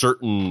are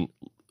certain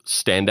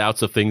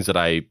standouts of things that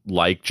I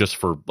like just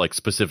for like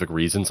specific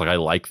reasons. Like I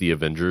like the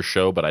Avengers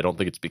show, but I don't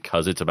think it's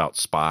because it's about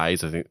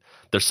spies. I think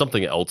there's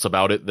something else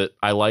about it that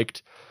I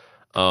liked.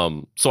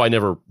 So I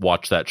never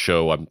watched that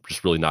show. I'm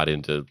just really not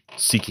into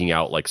seeking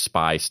out like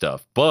spy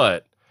stuff,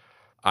 but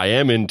I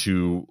am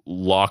into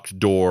locked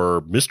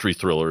door mystery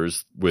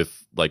thrillers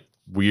with like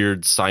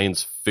weird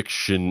science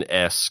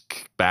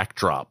fiction-esque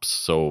backdrops.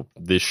 So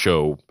this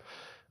show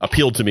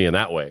appealed to me in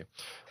that way.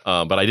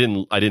 But I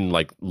didn't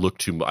like look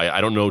too. I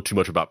don't know too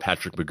much about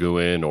Patrick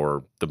McGoohan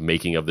or the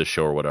making of this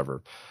show or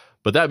whatever.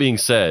 But that being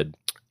said,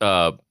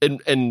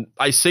 and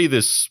I say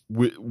this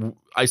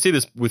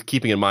with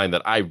keeping in mind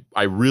that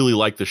I really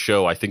like the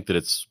show. I think that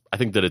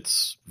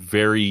it's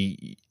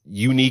very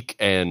unique,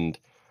 and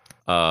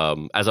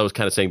as I was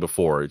kind of saying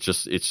before, it's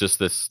just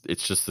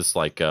this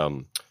like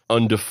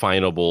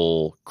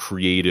undefinable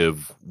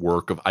creative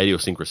work of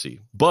idiosyncrasy.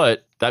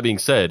 But that being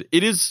said,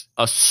 it is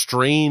a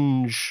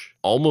strange,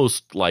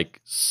 almost like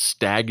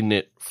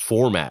stagnant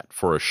format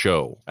for a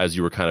show, as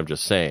you were kind of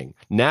just saying.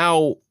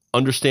 Now,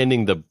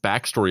 understanding the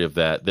backstory of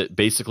that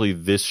basically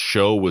this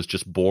show was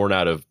just born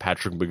out of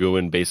Patrick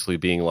McGoohan basically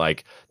being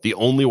like, the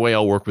only way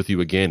I'll work with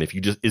you again if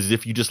you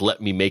just let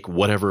me make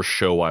whatever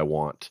show I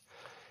want.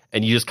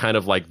 And you just kind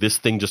of like, this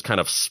thing just kind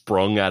of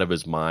sprung out of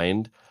his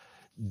mind.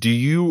 Do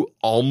you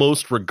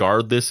almost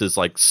regard this as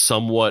like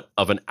somewhat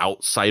of an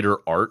outsider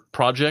art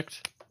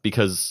project?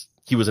 Because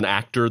he was an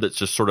actor that's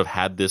just sort of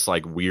had this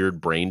like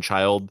weird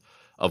brainchild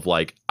of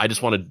like, I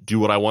just want to do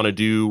what I want to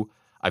do.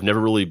 I've never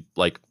really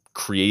like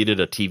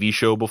created a TV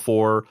show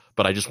before,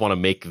 but I just want to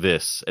make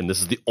this. And this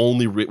is the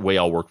only way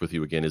I'll work with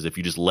you again, is if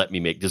you just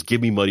just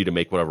give me money to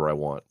make whatever I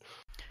want.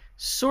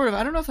 Sort of.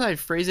 I don't know if I'd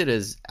phrase it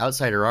as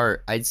outsider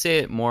art. I'd say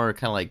it more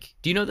kind of like,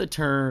 do you know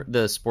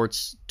the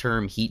sports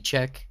term heat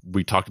check?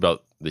 We talked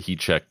about the heat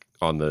check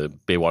on the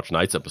Baywatch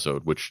Nights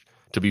episode, which,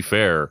 to be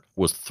fair,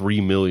 was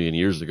 3 million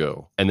years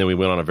ago. And then we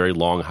went on a very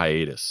long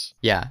hiatus.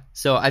 Yeah.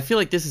 So I feel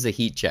like this is a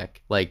heat check.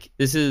 Like,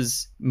 this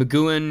is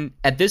McGoohan.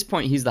 At this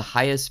point, he's the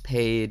highest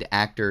paid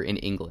actor in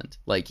England.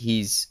 Like,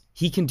 he's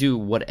he can do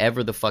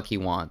whatever the fuck he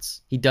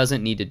wants. He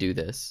doesn't need to do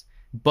this.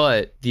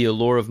 But the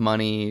allure of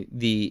money,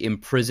 the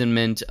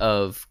imprisonment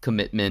of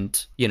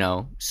commitment,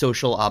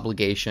 social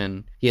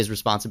obligation, he has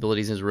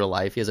responsibilities in his real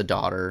life. He has a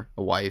daughter,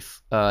 a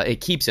wife.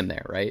 It keeps him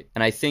there, right?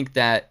 And I think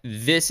that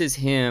this is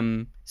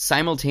him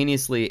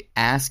simultaneously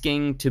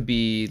asking to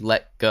be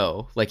let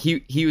go. Like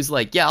he was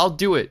like, yeah, I'll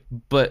do it.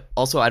 But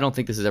also, I don't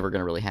think this is ever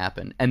going to really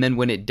happen. And then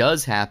when it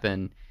does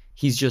happen,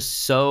 he's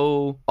just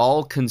so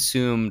all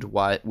consumed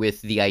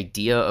with the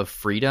idea of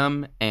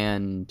freedom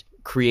and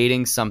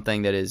creating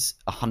something that is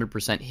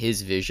 100%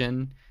 his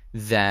vision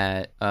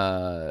that,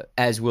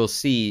 as we'll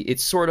see, it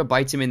sort of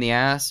bites him in the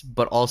ass,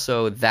 but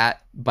also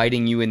that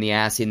biting you in the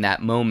ass in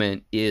that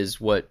moment is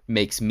what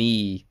makes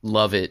me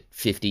love it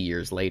 50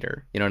 years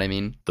later. You know what I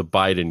mean? The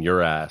bite in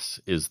your ass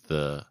is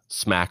the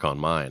smack on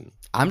mine.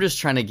 I'm just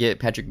trying to get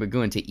Patrick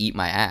McGoohan to eat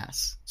my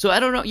ass. So I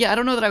don't know. Yeah, I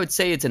don't know that I would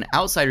say it's an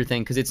outsider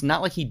thing because it's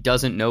not like he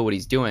doesn't know what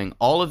he's doing.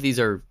 All of these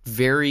are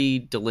very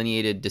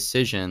delineated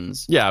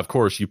decisions. Yeah, of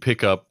course, you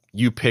pick up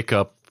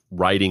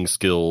writing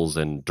skills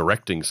and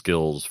directing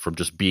skills from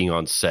just being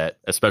on set,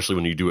 especially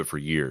when you do it for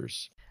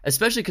years.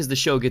 Especially because the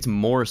show gets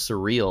more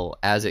surreal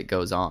as it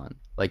goes on.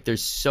 Like,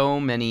 there's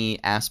so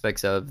many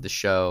aspects of the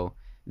show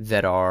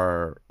that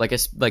are like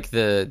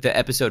the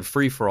episode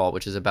Free for All,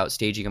 which is about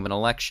staging of an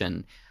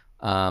election.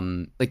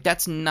 Like,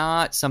 that's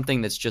not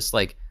something that's just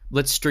like,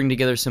 let's string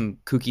together some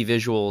kooky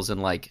visuals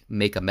and like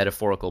make a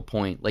metaphorical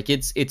point. Like,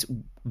 it's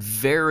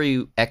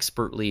very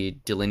expertly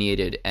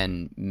delineated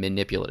and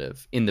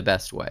manipulative in the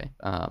best way.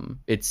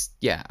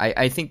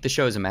 I think the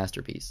show is a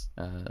masterpiece,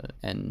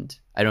 and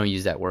I don't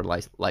use that word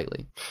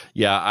lightly.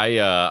 Yeah,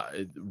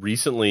 I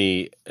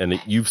recently, and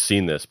you've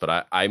seen this,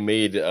 but I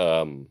made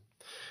a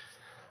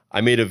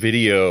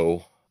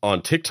video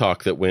on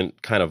TikTok that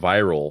went kind of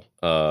viral.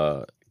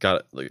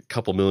 Got like a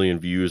couple million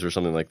views or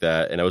something like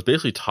that, and I was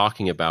basically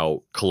talking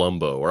about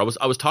Columbo, or I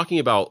was talking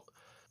about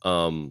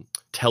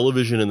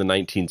television in the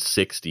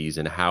 1960s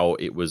and how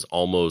it was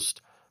almost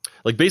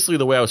like, basically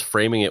the way I was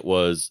framing it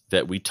was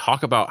that we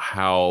talk about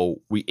how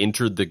we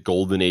entered the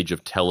golden age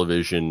of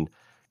television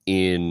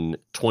in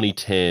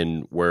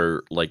 2010,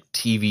 where like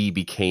TV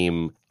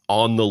became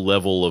on the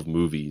level of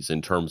movies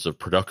in terms of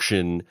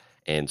production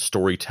and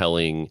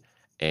storytelling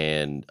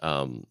and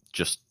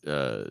just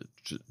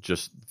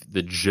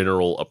the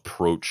general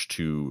approach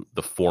to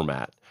the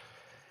format.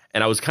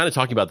 And I was kind of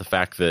talking about the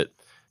fact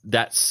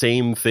that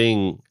same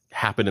thing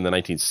happened in the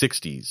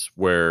 1960s,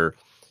 where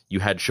you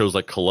had shows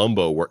like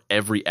Columbo, where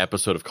every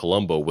episode of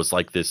Columbo was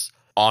like this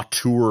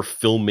auteur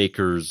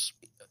filmmaker's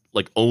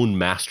like own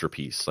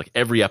masterpiece. Like,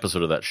 every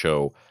episode of that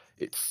show,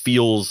 it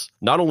feels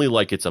not only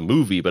like it's a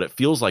movie, but it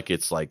feels like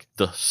it's like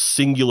the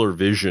singular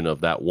vision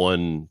of that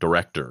one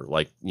director,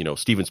 like,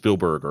 Steven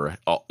Spielberg or,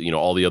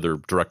 all the other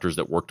directors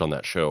that worked on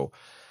that show.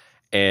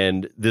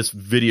 And this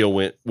video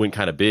went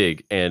kind of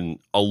big, and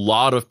a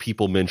lot of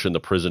people mentioned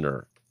The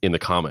Prisoner in the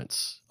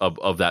comments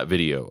of that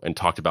video and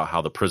talked about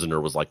how The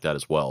Prisoner was like that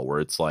as well, where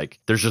it's like,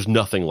 there's just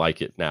nothing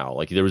like it now.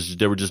 Like, there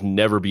would just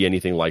never be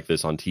anything like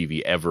this on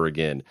TV ever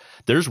again.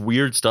 There's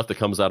weird stuff that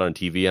comes out on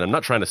TV, and I'm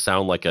not trying to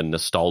sound like a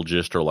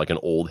nostalgist or like an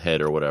old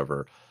head or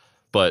whatever,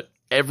 but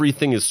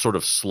everything is sort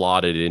of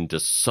slotted into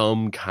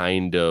some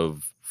kind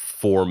of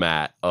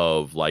format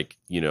of like,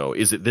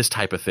 is it this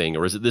type of thing,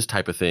 or is it this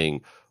type of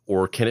thing?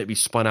 Or can it be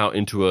spun out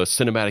into a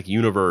cinematic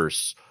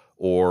universe?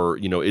 Or,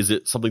 is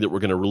it something that we're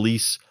going to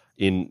release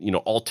in,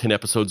 all 10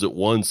 episodes at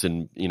once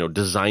and,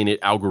 design it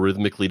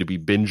algorithmically to be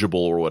bingeable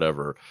or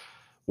whatever?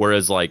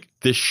 Whereas like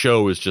this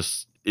show is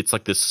just, it's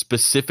like this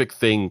specific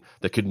thing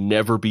that could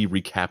never be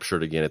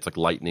recaptured again. It's like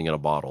lightning in a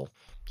bottle.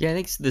 Yeah, I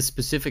think the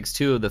specifics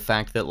too of the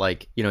fact that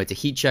like, it's a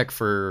heat check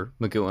for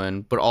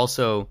McGoohan, but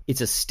also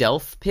it's a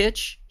stealth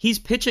pitch. He's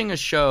pitching a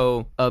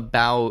show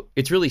about,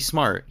 it's really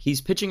smart. He's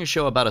pitching a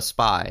show about a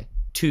spy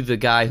to the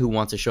guy who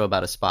wants a show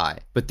about a spy.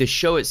 But the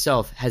show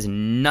itself has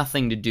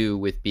nothing to do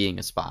with being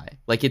a spy.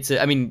 Like,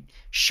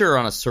 sure,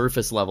 on a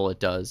surface level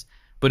it does,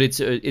 but it's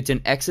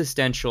an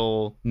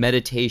existential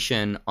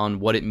meditation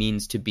on what it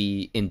means to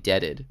be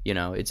indebted.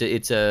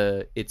 It's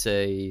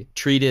a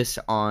treatise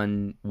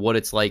on what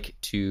it's like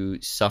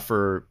to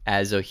suffer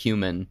as a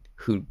human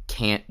who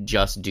can't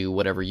just do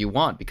whatever you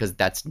want, because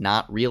that's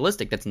not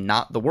realistic. That's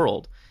not the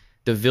world.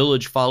 The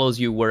village follows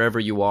you wherever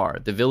you are.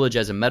 The village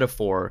as a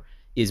metaphor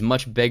is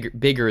much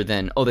bigger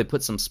than, they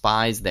put some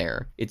spies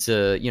there. It's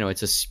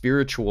a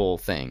spiritual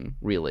thing,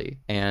 really.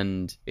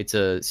 And it's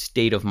a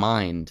state of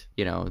mind,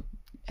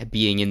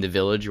 being in the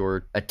village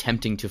or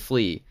attempting to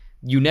flee.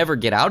 You never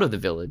get out of the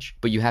village,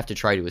 but you have to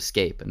try to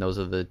escape. And those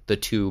are the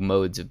two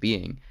modes of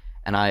being.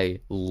 And I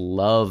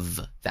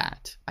love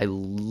that. I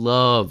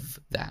love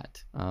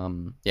that.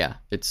 Yeah,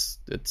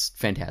 it's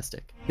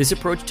fantastic. This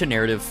approach to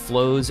narrative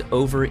flows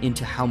over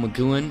into how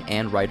McGoohan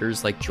and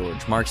writers like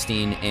George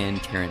Markstein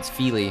and Terrence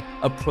Feely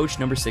approach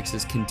number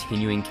 6's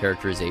continuing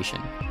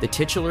characterization. The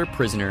titular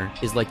prisoner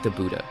is like the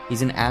Buddha.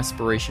 He's an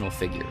aspirational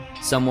figure,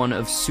 someone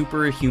of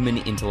superhuman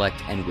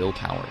intellect and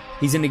willpower.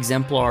 He's an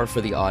exemplar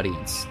for the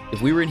audience.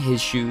 If we were in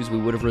his shoes, we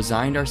would have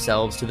resigned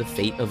ourselves to the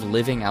fate of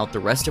living out the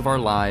rest of our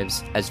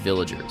lives as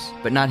villagers.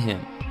 But not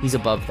him. He's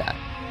above that.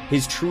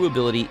 His true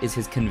ability is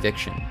his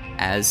conviction.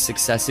 As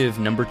successive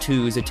number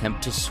 2s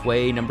attempt to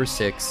sway number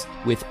 6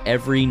 with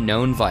every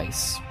known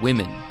vice,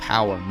 women,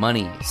 power,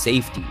 money,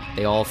 safety,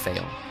 they all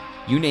fail.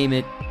 You name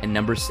it, and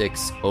number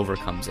 6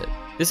 overcomes it.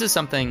 This is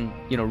something,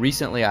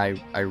 recently I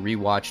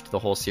rewatched the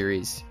whole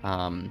series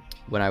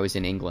when I was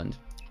in England.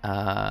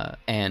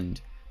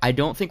 And I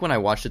don't think when I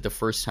watched it the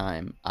first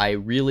time, I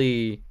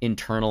really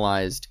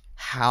internalized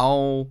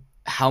how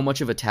much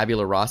of a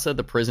tabula rasa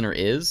the prisoner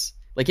is.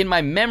 Like, in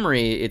my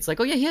memory, it's like,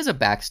 oh yeah, he has a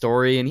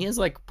backstory and he has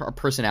like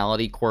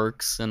personality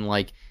quirks and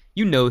like,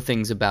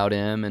 things about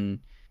him, and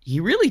he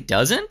really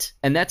doesn't.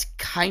 And that's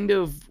kind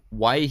of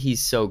why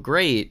he's so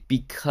great,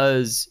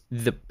 because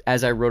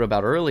as I wrote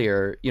about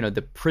earlier,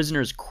 the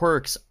prisoner's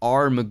quirks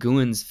are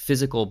McGoohan's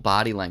physical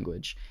body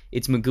language.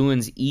 It's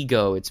McGoohan's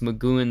ego. It's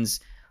McGoohan's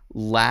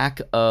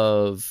lack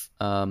of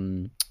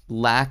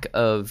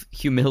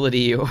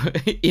humility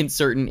in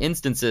certain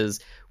instances,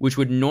 which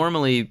would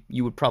normally,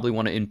 you would probably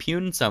want to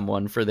impugn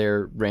someone for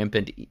their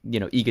rampant,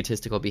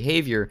 egotistical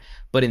behavior.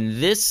 But in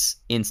this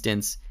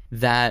instance,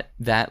 that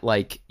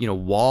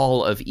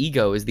wall of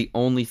ego is the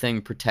only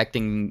thing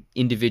protecting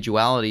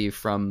individuality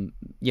from,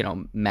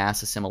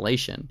 mass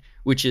assimilation,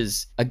 which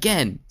is,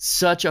 again,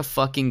 such a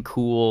fucking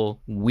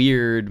cool,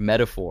 weird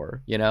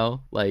metaphor,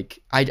 Like,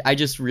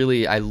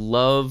 I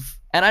love...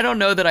 And I don't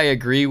know that I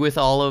agree with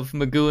all of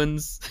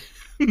McGoohan's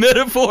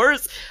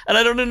metaphors, and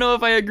I don't know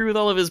if I agree with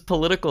all of his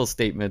political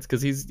statements,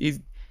 because he's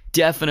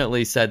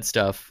definitely said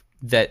stuff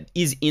that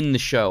is in the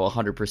show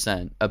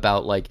 100%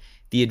 about, like,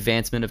 the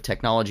advancement of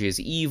technology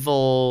is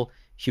evil,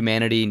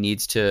 humanity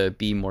needs to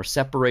be more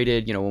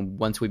separated,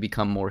 once we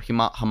become more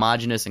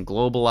homogenous and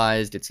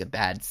globalized, it's a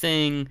bad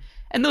thing.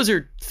 And those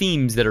are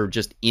themes that are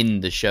just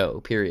in the show,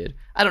 period.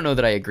 I don't know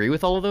that I agree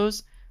with all of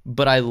those,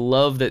 but I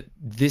love that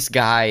this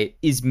guy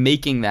is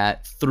making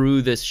that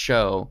through this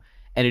show,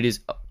 and it is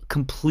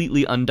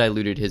completely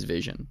undiluted his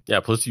vision. Yeah,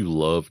 plus you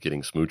love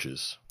getting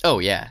smooches. Oh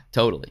yeah,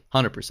 totally.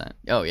 100%.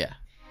 Oh yeah.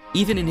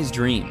 Even in his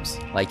dreams,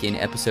 like in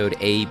episode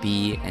A,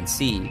 B, and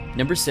C,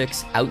 number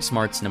 6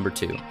 outsmarts number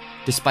 2.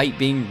 Despite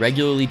being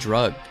regularly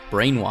drugged,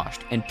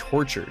 brainwashed, and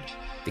tortured,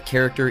 the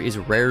character is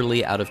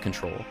rarely out of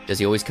control. Does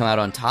he always come out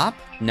on top?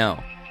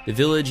 No. The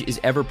village is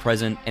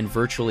ever-present and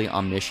virtually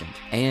omniscient,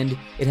 and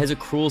it has a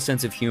cruel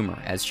sense of humor,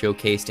 as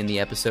showcased in the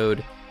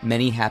episode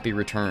Many Happy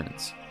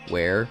Returns,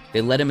 where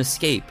they let him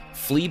escape,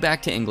 flee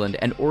back to England,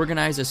 and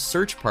organize a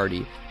search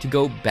party to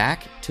go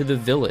back to the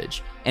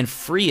village and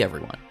free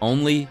everyone,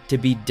 only to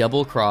be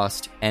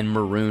double-crossed and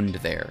marooned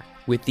there,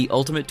 with the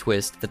ultimate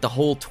twist that the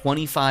whole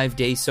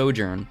 25-day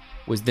sojourn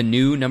was the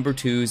new number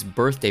 2's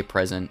birthday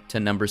present to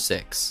number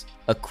 6.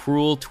 A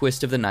cruel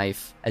twist of the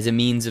knife as a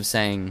means of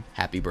saying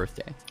happy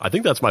birthday. I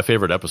think that's my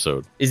favorite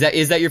episode. Is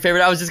that your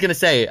favorite? I was just going to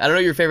say, I don't know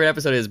what your favorite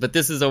episode is, but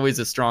this is always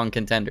a strong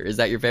contender. Is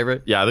that your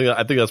favorite? Yeah,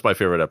 I think that's my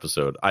favorite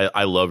episode.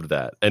 I loved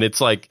that. And it's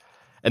like,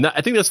 and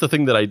I think that's the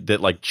thing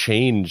that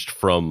changed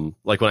from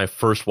like when I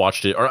first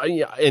watched it,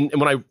 and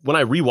when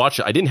I rewatched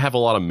it, I didn't have a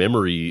lot of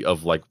memory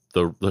of like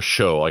the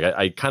show. Like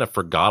I kind of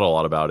forgot a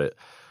lot about it.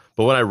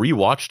 But when I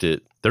rewatched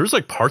it, there's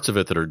like parts of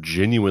it that are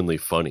genuinely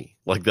funny,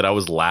 like that I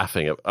was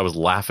laughing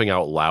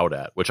out loud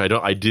at, which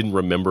I didn't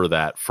remember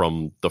that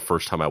from the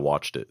first time I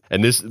watched it.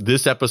 And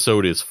this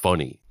episode is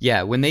funny.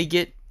 Yeah, when they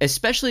get,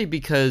 especially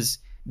because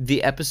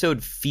the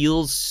episode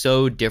feels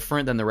so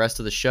different than the rest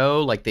of the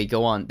show. Like they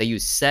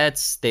use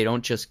sets, they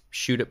don't just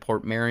shoot at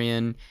Port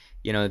Marion.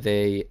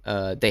 They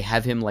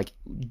have him like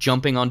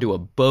jumping onto a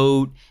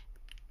boat,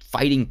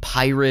 fighting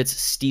pirates,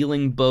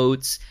 stealing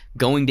boats,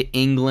 going to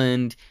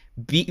England.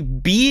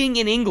 Being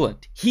in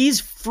England, he's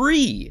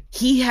free.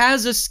 He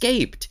has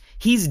escaped.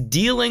 He's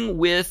dealing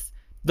with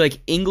like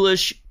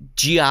English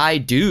GI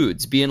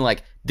dudes being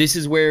like, this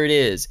is where it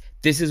is.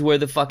 This is where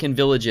the fucking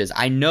village is.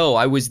 I know,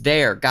 I was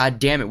there. God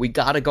damn it, we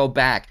gotta go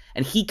back.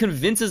 And he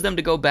convinces them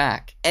to go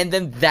back. And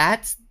then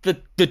that's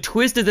the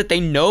twist, is that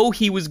they know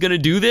he was gonna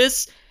do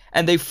this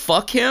and they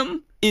fuck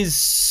him, is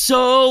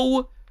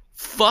so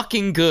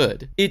fucking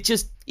good. It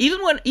just, even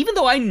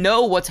though I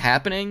know what's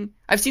happening,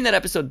 I've seen that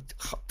episode,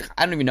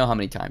 I don't even know how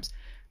many times,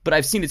 but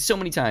I've seen it so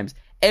many times.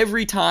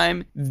 Every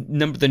time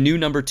the new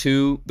number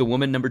 2, the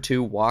woman number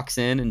 2 walks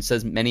in and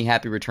says many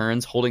happy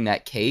returns holding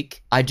that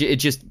cake,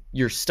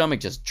 your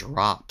stomach just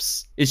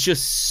drops. It's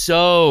just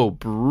so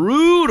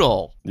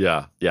brutal.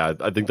 Yeah.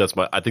 I think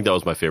that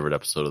was my favorite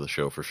episode of the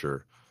show for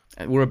sure.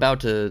 We're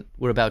about to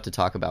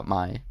talk about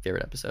my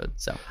favorite episode.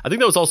 So I think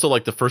that was also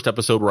like the first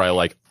episode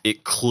where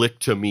it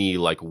clicked to me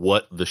like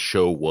what the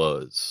show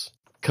was,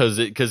 because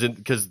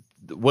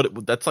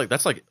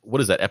that's like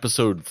what is that,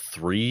 episode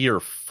 3 or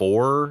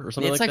 4 or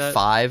something it's like that? It's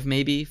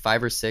like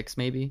 5 or 6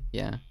 maybe.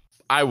 Yeah.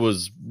 I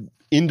was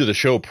into the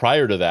show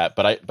prior to that,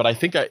 but I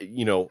think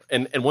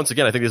and once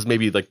again I think this may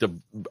be like the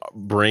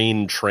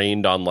brain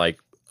trained on like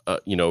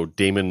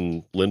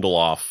Damon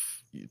Lindelof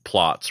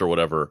plots or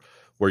whatever,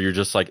 where you're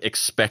just like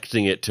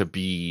expecting it to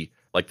be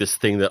like this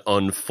thing that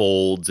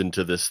unfolds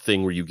into this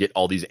thing where you get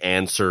all these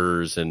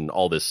answers and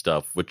all this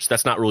stuff, which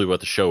that's not really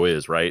what the show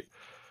is, right?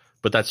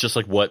 But that's just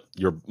like what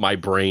my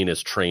brain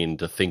is trained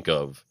to think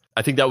of.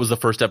 I think that was the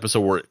first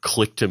episode where it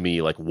clicked to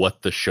me like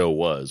what the show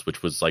was,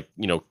 which was like,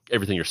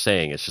 everything you're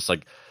saying. It's just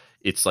like,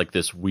 it's like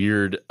this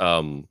weird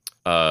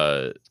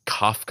Kafka-esque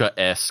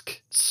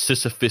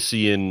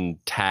Sisyphusian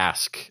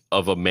task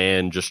of a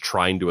man just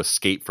trying to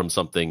escape from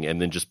something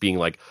and then just being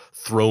like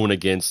thrown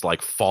against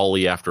like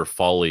folly after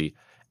folly.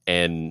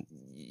 And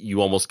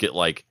you almost get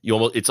like,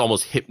 it's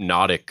almost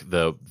hypnotic.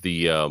 The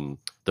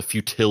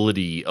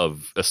futility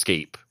of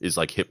escape is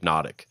like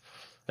hypnotic.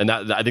 And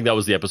I think that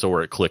was the episode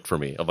where it clicked for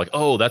me of like,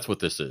 oh, that's what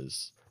this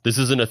is. This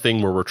isn't a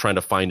thing where we're trying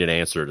to find an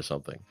answer to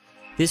something.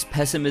 This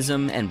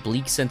pessimism and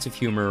bleak sense of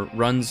humor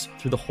runs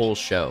through the whole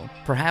show,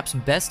 perhaps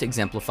best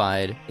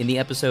exemplified in the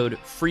episode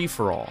Free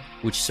for All,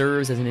 which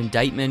serves as an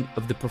indictment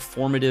of the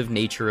performative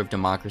nature of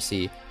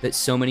democracy that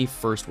so many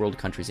first world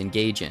countries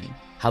engage in.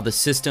 How the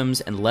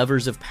systems and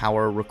levers of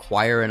power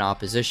require an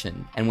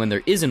opposition, and when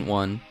there isn't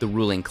one, the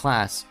ruling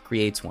class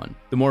creates one.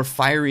 The more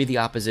fiery the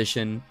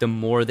opposition, the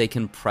more they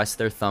can press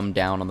their thumb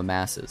down on the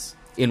masses.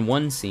 In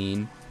one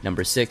scene,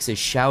 Number 6 is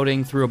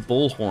shouting through a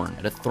bullhorn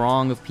at a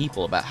throng of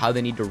people about how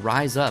they need to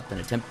rise up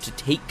and attempt to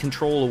take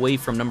control away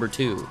from Number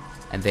 2.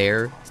 And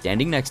there,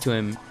 standing next to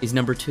him, is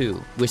Number 2,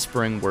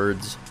 whispering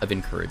words of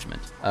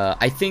encouragement.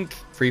 I think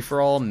Free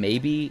for All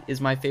maybe is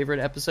my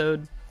favorite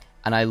episode,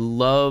 and I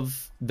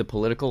love the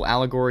political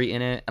allegory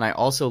in it, and I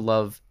also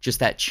love just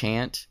that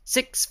chant,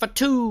 6 for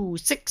 2,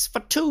 6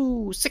 for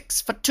 2,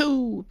 6 for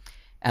 2.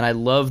 And I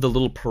love the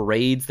little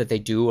parades that they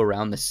do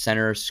around the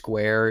center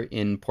square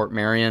in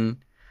Portmeirion,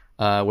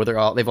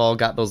 where they've all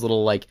got those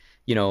little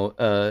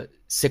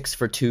 6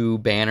 for 2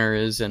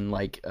 banners and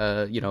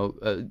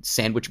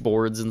sandwich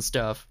boards and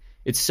stuff.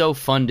 It's so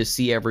fun to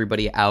see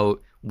everybody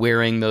out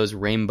wearing those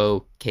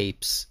rainbow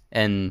capes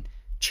and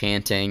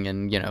chanting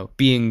and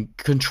being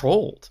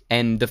controlled.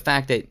 And the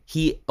fact that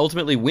he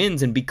ultimately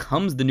wins and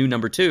becomes the new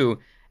Number 2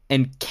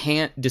 and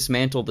can't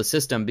dismantle the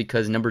system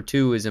because Number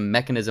 2 is a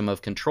mechanism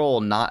of control,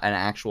 not an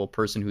actual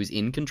person who's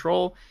in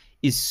control,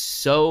 is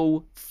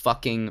so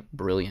fucking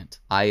brilliant.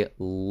 I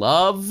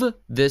love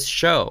this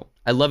show.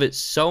 I love it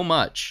so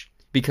much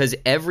because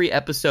every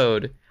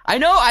episode, I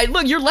know,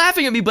 look, you're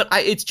laughing at me, but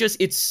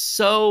it's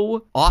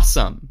so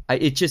awesome.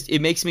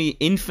 It makes me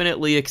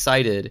infinitely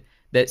excited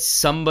that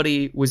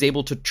somebody was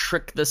able to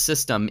trick the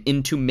system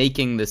into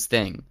making this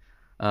thing.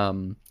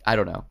 I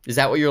don't know. Is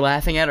that what you're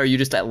laughing at? Or are you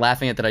just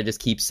laughing at that I just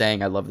keep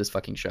saying I love this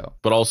fucking show?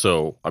 But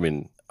also, I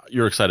mean,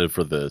 you're excited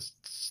for the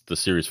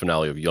series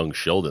finale of Young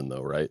Sheldon,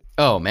 though, right?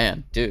 Oh,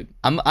 man, dude.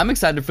 I'm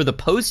excited for the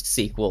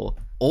post-sequel,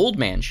 Old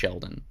Man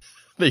Sheldon.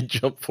 They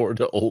jump forward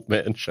to Old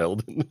Man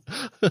Sheldon.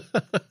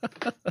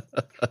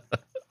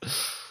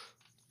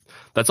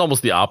 That's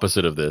almost the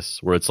opposite of this,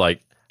 where it's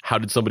like, how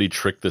did somebody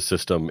trick the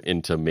system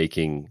into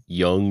making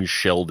Young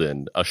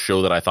Sheldon, a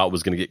show that I thought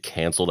was going to get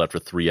canceled after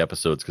 3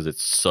 episodes because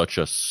it's such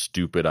a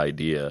stupid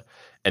idea,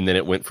 and then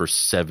it went for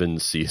 7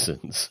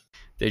 seasons.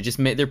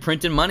 They're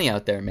printing money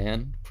out there,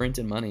 man.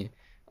 Printing money.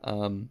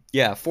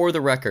 Yeah, for the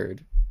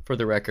record,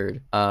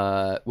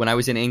 when I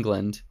was in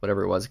England,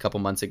 whatever it was, a couple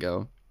months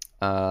ago,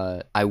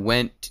 I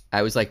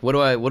was like, what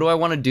do I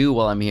want to do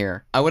while I'm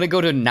here? I want to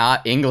go to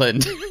not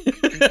England.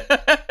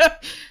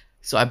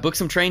 So I booked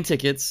some train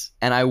tickets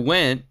and I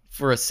went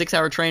for a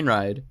 6-hour train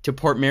ride to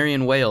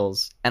Portmeirion,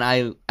 Wales. And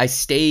I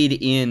stayed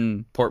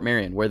in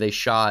Portmeirion where they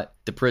shot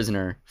The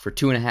Prisoner for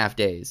 2.5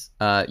 days.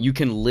 You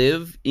can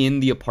live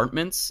in the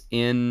apartments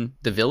in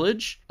the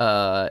village.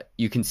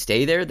 You can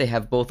stay there. They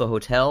have both a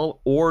hotel,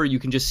 or you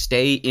can just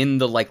stay in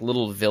the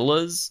little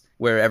villas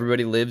where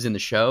everybody lives in the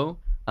show.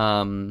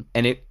 And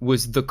it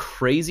was the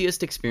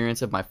craziest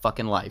experience of my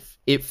fucking life.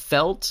 It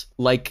felt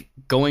like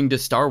going to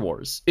Star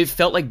Wars. It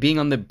felt like being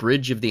on the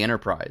bridge of the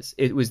Enterprise.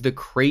 It was the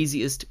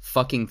craziest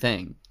fucking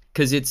thing.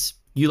 Because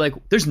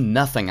there's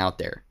nothing out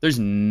there. There's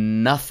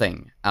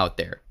nothing out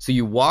there. So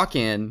you walk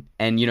in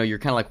and, you're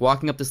kind of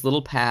walking up this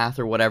little path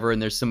or whatever,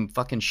 and there's some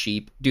fucking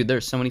sheep. Dude,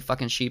 there's so many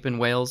fucking sheep in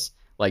Wales.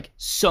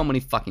 So many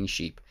fucking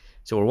sheep.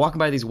 So we're walking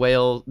by these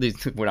whales.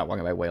 We're not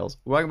walking by whales.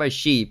 We're walking by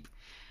sheep.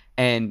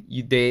 And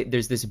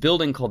there's this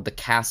building called the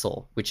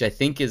Castle, which I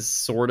think is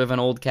sort of an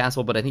old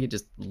castle, but I think it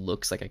just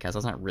looks like a castle.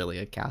 It's not really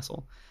a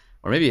castle.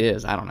 Or maybe it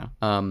is. I don't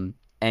know.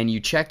 And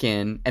you check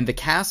in, and the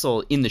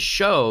castle in the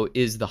show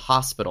is the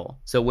hospital.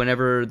 So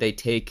whenever they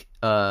take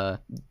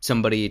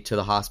somebody to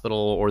the hospital,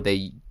 or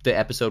the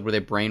episode where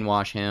they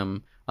brainwash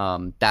him,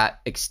 that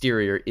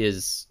exterior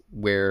is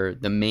where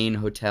the main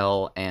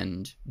hotel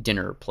and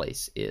dinner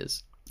place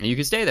is. And you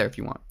can stay there if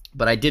you want.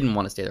 But I didn't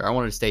want to stay there. I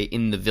wanted to stay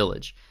in the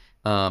village.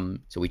 So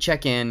we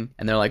check in,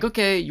 and they're like,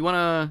 okay, you want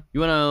a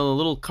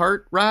little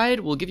cart ride?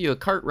 We'll give you a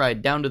cart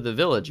ride down to the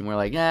village. And we're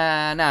like,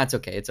 nah, it's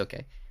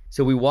okay.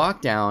 So we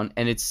walk down,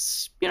 and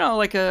it's,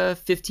 like a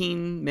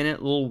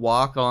 15-minute little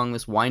walk along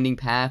this winding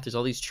path. There's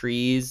all these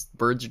trees,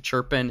 birds are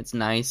chirping, it's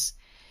nice.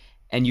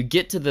 And you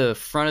get to the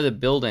front of the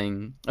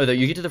building,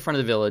 you get to the front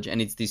of the village,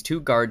 and it's these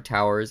 2 guard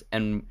towers,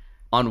 and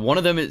on one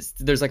of them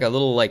there's like a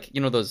little,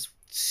 those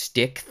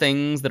stick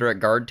things that are at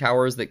guard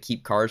towers that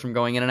keep cars from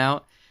going in and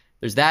out.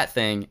 There's that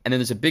thing, and then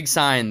there's a big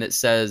sign that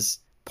says,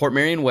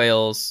 Portmeirion,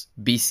 Wales,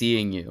 be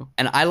seeing you.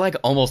 And I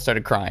almost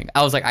started crying.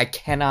 I was like, I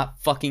cannot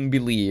fucking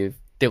believe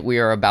that we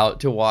are about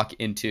to walk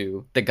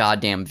into the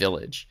goddamn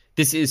village.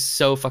 This is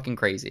so fucking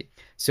crazy.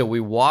 So we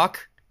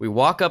walk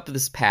up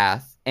this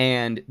path,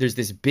 and there's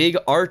this big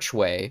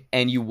archway,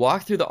 and you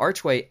walk through the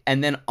archway,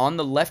 and then on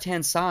the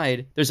left-hand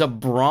side, there's a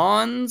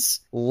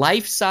bronze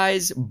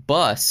life-size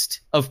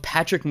bust of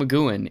Patrick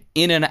McGoohan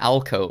in an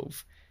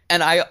alcove.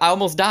 And I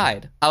almost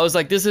died. I was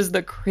like, this is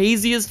the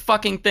craziest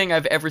fucking thing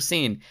I've ever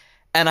seen.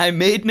 And I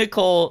made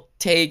Nicole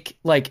take,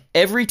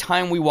 every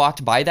time we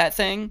walked by that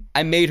thing,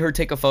 I made her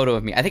take a photo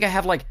of me. I think I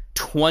have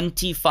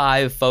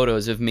 25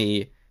 photos of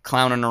me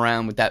clowning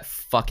around with that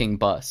fucking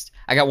bust.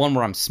 I got one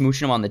where I'm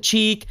smooching him on the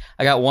cheek.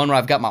 I got one where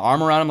I've got my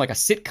arm around him like a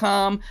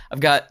sitcom. I've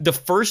got the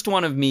first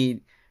one of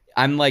me,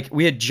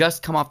 we had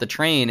just come off the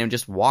train and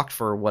just walked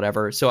for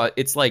whatever. So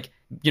it's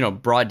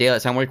broad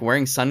daylight. So I'm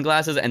wearing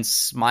sunglasses and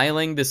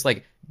smiling this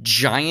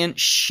giant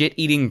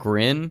shit-eating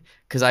grin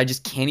because I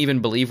just can't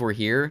even believe we're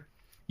here.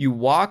 You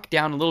walk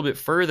down a little bit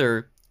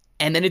further,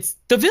 and then it's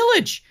the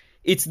village.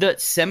 It's the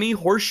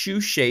semi-horseshoe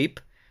shape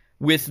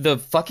with the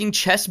fucking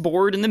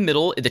chessboard in the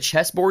middle. The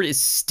chessboard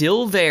is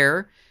still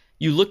there.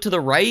 You look to the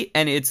right,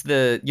 and it's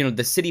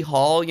the city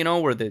hall,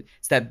 where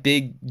it's that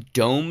big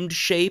domed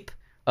shape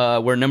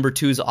where number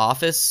 2's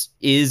office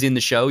is in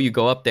the show. You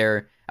go up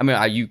there. I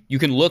mean, you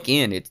can look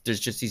in. There's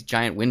just these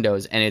giant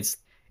windows, and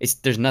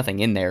there's nothing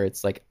in there.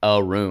 It's like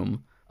a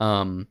room.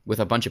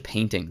 With a bunch of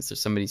paintings. There's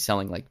somebody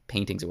selling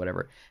paintings or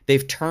whatever.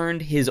 They've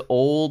turned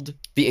the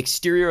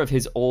exterior of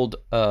his old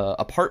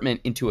apartment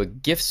into a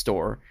gift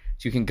store.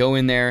 So you can go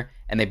in there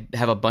and they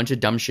have a bunch of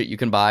dumb shit you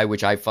can buy,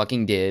 which I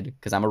fucking did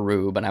because I'm a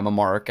rube and I'm a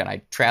mark and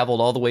I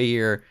traveled all the way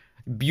here.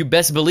 You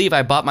best believe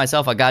I bought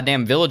myself a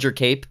goddamn villager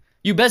cape.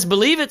 You best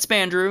believe it,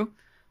 Spandrew.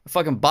 I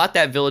fucking bought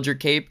that villager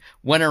cape,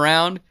 went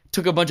around,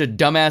 took a bunch of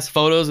dumbass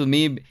photos with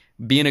me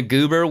being a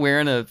goober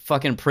wearing a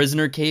fucking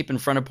prisoner cape in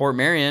front of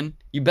Portmeirion.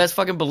 You best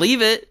fucking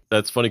believe it.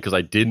 That's funny because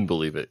I didn't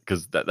believe it,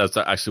 because that's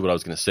actually what I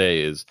was going to say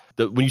is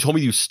that when you told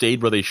me you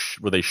stayed where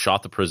they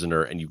shot the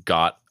prisoner and you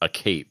got a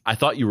cape, I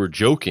thought you were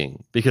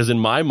joking, because in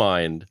my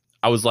mind,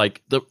 I was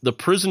like, the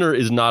prisoner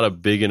is not a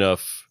big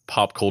enough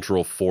pop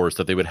cultural force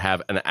that they would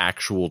have an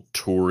actual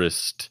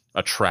tourist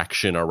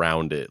attraction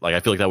around it. I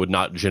feel like that would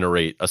not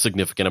generate a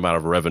significant amount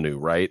of revenue,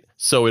 right?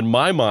 So in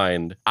my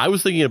mind, I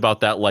was thinking about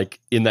that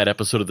in that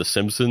episode of The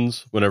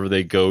Simpsons, whenever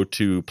they go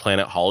to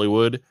Planet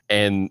Hollywood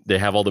and they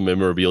have all the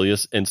memorabilia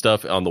and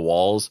stuff on the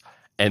walls,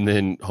 and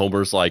then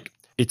Homer's like,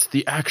 it's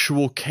the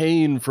actual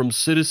Kane from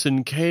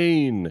Citizen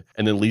Kane.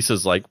 And then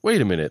Lisa's like,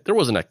 wait a minute, there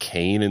wasn't a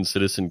Kane in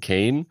Citizen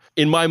Kane.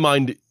 In my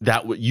mind,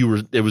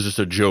 it was just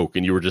a joke.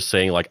 And you were just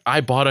saying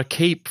I bought a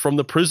cape from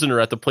the prisoner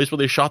at the place where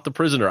they shot the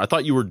prisoner. I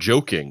thought you were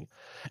joking.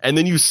 And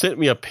then you sent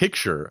me a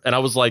picture and I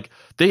was like,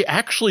 they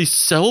actually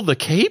sell the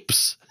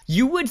capes?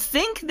 You would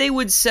think they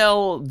would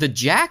sell the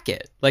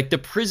jacket, the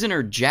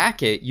prisoner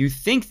jacket. You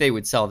think they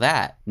would sell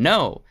that.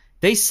 No,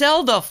 they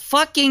sell the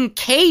fucking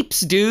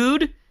capes,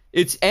 dude.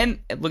 And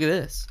look at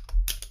this.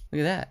 Look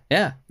at that.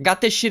 Yeah.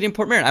 Got this shit in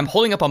Portmeirion. I'm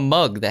holding up a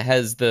mug that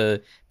has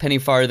the penny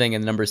farthing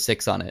and the number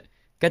 6 on it.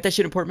 Got that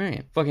shit in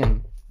Portmeirion.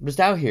 Fucking just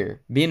out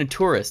here being a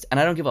tourist, and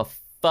I don't give a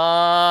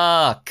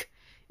fuck.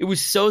 It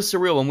was so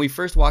surreal. When we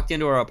first walked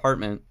into our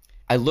apartment,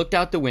 I looked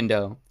out the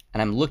window,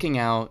 and I'm looking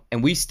out,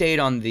 and we stayed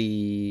on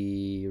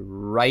the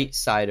right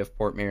side of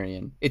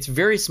Portmeirion. It's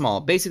very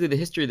small. Basically, the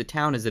history of the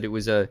town is that it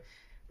was a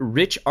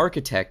rich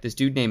architect, this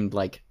dude named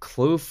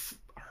Clough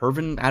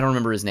Hervin, I don't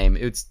remember his name.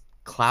 It's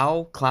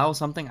Clough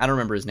something. I don't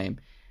remember his name.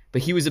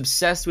 But he was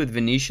obsessed with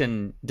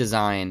Venetian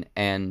design,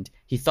 and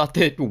he thought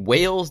that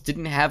Wales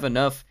didn't have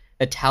enough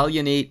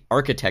Italianate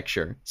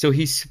architecture. So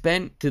he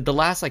spent the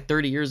last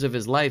 30 years of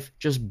his life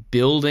just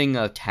building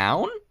a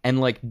town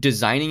and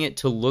designing it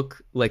to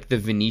look like the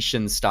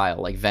Venetian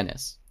style, like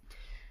Venice.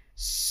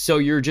 So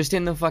you're just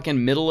in the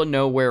fucking middle of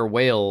nowhere,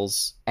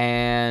 Wales,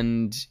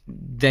 and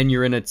then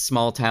you're in a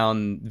small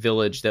town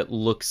village that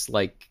looks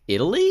like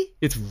Italy.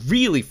 It's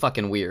really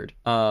fucking weird.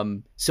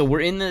 So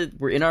we're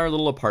in our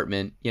little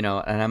apartment, and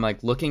I'm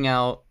looking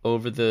out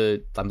over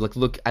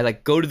I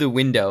go to the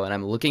window and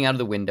I'm looking out of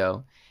the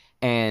window,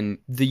 and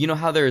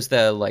how there's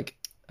the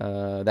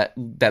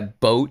that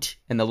boat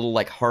and the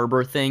little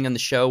harbor thing on the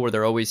show where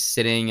they're always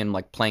sitting and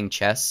playing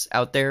chess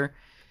out there.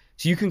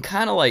 So you can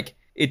kind of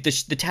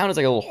the town is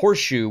like a little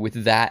horseshoe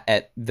with that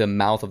at the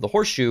mouth of the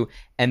horseshoe,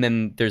 and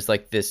then there's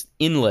this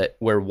inlet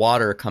where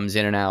water comes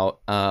in and out,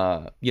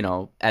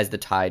 as the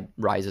tide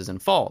rises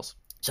and falls.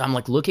 So I'm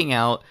looking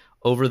out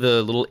over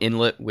the little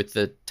inlet with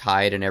the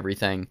tide and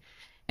everything.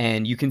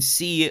 And you can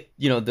see,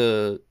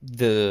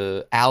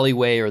 the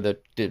alleyway or the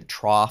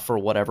trough or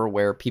whatever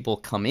where people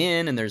come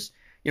in. And there's,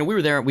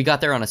 we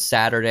got there on a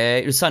Saturday.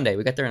 It was Sunday.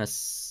 We got there on a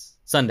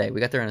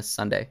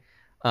Sunday.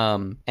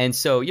 And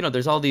so,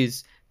 there's all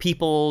these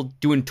people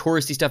doing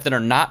touristy stuff that are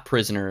not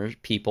prisoner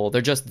people.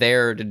 They're just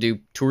there to do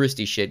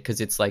touristy shit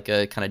because it's like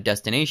a kind of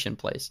destination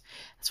place.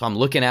 So I'm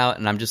looking out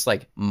and I'm just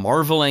like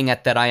marveling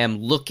at that I am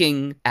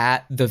looking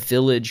at the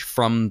village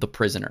from the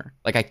prisoner.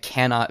 Like I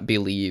cannot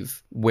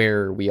believe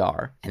where we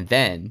are. And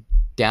then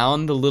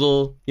down the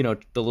little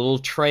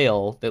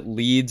trail that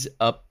leads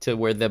up to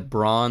where the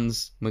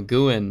bronze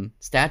McGoohan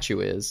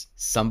statue is,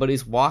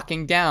 somebody's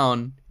walking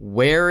down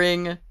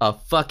wearing a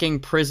fucking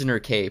prisoner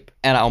cape.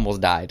 And I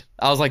almost died.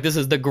 I was like, this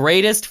is the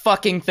greatest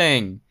fucking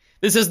thing.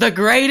 This is the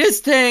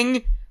greatest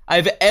thing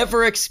I've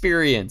ever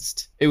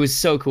experienced. It was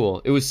so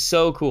cool.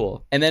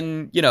 And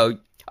then,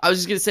 I was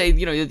just going to say,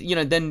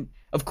 then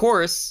of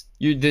course,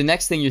 the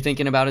next thing you're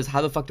thinking about is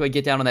how the fuck do I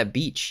get down on that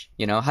beach?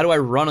 How do I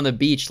run on the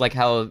beach like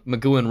how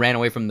McGoohan ran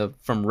away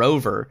from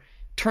Rover?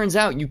 Turns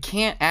out you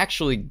can't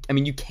actually,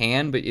 you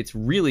can, but it's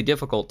really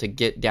difficult to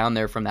get down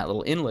there from that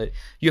little inlet.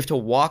 You have to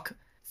walk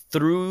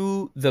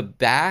through the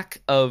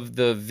back of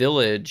the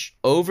village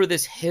over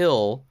this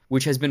hill,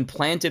 which has been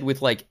planted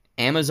with like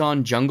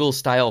Amazon jungle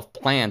style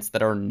plants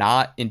that are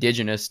not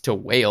indigenous to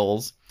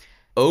Wales,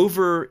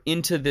 over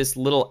into this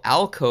little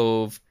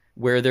alcove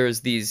where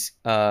there's these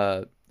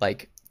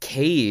like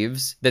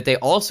caves that they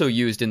also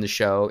used in the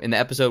show, in the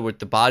episode with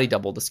the body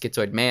double, the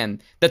schizoid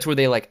man. That's where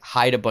they like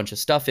hide a bunch of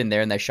stuff in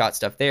there and they shot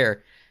stuff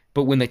there.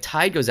 But when the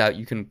tide goes out,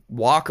 you can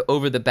walk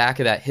over the back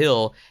of that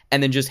hill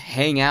and then just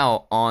hang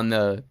out on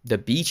the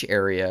beach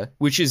area,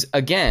 which is,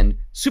 again,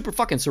 super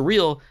fucking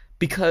surreal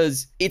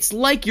because it's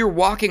like you're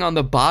walking on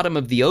the bottom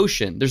of the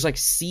ocean. There's like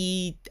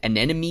sea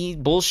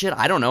anemone bullshit.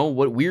 I don't know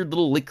what weird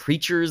little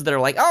creatures that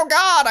are like, oh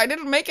God, I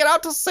didn't make it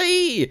out to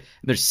sea. And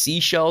there's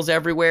seashells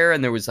everywhere.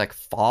 And there was like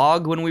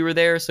fog when we were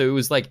there. So it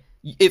was like,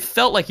 it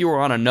felt like you were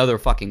on another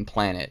fucking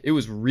planet. It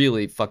was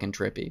really fucking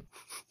trippy.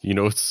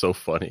 It's so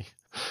funny.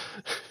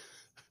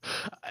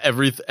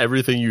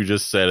 Everything you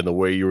just said and the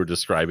way you were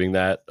describing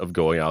that of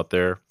going out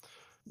there,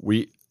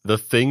 the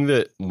thing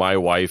that my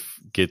wife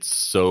gets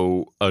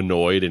so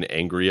annoyed and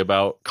angry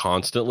about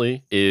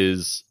constantly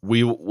is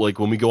when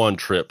we go on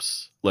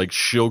trips, like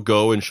she'll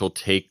go and she'll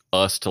take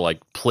us to like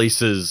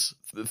places,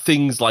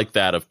 things like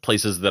that, of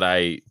places that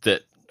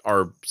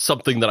are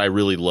something that I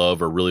really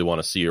love or really want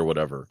to see or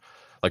whatever.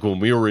 Like when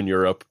we were in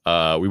Europe,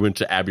 we went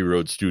to Abbey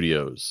Road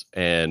Studios,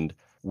 and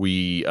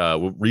we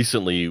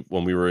recently,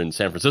 when we were in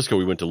San Francisco,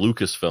 we went to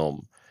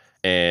Lucasfilm.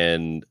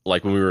 And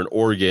like when we were in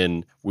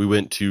Oregon, we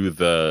went to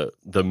the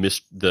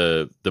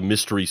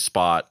mystery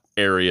spot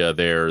area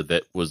there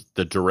that was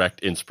the direct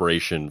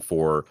inspiration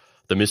for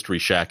the Mystery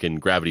Shack in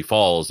Gravity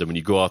Falls. And when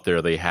you go out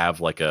there, they have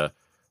like a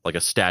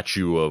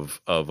statue of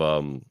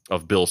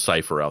Bill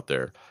Cipher out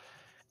there.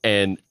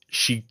 And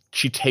she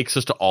takes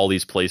us to all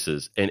these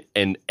places,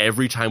 and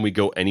every time we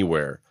go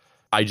anywhere,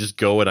 I just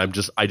go and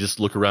I just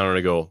look around and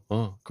I go,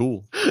 oh,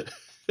 cool.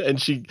 And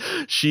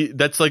she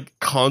that's like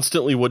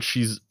constantly what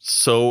she's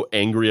so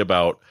angry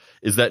about,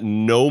 is that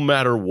no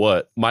matter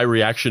what, my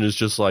reaction is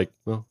just like,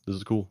 oh, this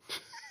is cool.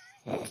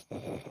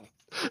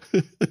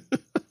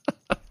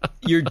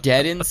 You're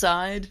dead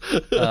inside.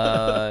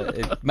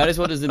 Might as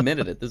well just admit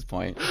it at this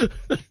point.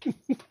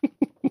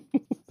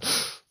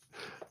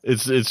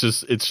 It's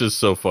just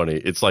so funny.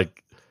 It's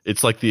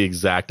like the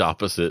exact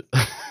opposite.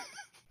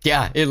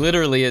 Yeah, it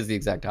literally is the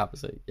exact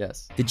opposite,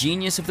 yes. The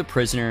genius of The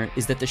Prisoner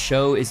is that the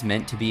show is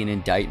meant to be an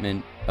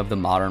indictment of the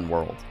modern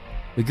world.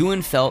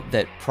 McGoohan felt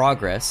that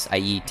progress,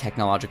 i.e.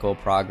 technological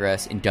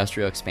progress,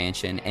 industrial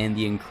expansion, and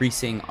the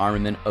increasing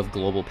armament of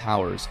global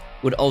powers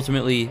would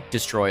ultimately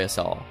destroy us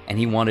all, and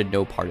he wanted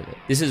no part of it.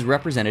 This is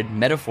represented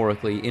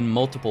metaphorically in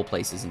multiple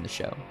places in the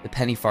show. The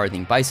penny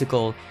farthing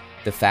bicycle,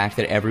 the fact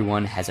that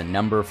everyone has a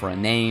number for a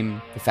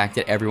name, the fact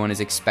that everyone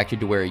is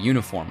expected to wear a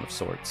uniform of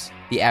sorts.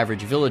 The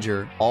average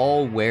villager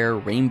all wear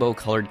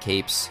rainbow-colored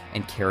capes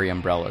and carry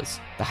umbrellas.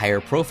 The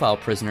higher-profile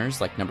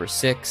prisoners, like number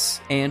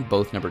 6 and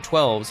both number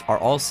 12s, are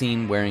all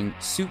seen wearing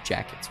suit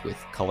jackets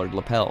with colored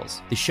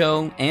lapels. The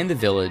show and the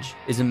village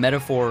is a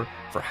metaphor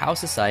for how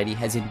society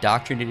has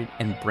indoctrinated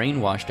and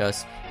brainwashed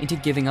us into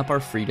giving up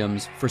our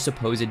freedoms for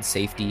supposed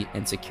safety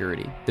and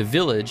security. The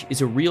village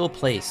is a real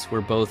place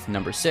where both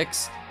number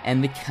 6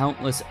 and the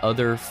countless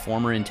other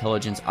former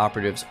intelligence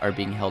operatives are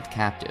being held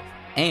captive.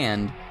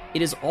 And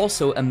it is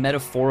also a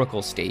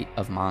metaphorical state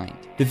of mind.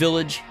 The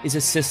village is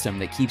a system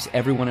that keeps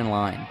everyone in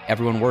line,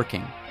 everyone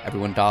working,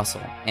 everyone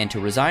docile. And to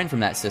resign from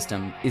that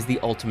system is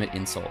the ultimate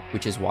insult,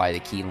 which is why the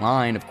key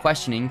line of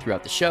questioning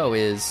throughout the show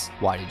is,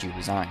 why did you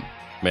resign?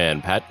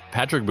 Man,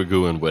 Patrick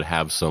McGoohan would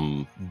have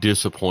some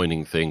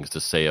disappointing things to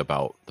say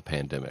about the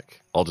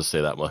pandemic. I'll just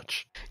say that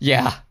much.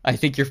 Yeah, I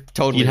think you're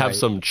totally He'd have right.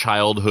 some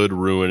childhood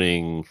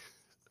ruining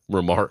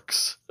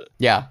remarks.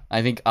 Yeah,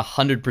 I think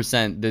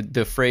 100%.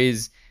 The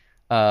phrase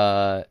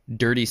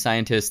dirty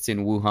scientists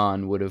in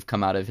Wuhan would have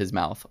come out of his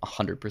mouth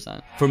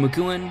 100%. For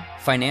McGoohan,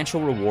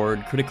 financial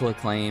reward, critical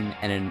acclaim,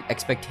 and an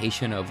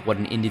expectation of what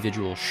an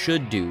individual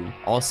should do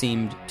all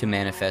seemed to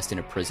manifest in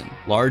a prison.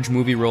 Large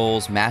movie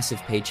roles, massive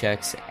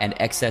paychecks, and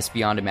excess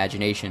beyond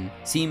imagination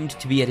seemed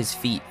to be at his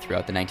feet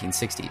throughout the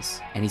 1960s.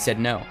 And he said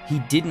no. He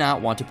did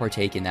not want to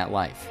partake in that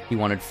life. He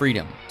wanted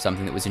freedom,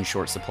 something that was in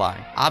short supply.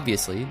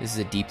 Obviously, this is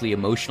a deeply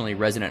emotionally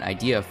resonant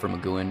idea for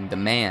McGoohan the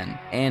man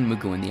and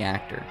McGoohan the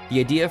actor. The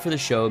idea for the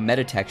show,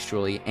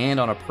 metatextually and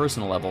on a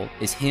personal level,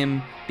 is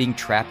him being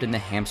trapped in the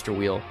hamster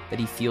wheel that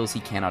he feels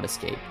he cannot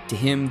escape. To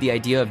him, the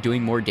idea of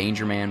doing more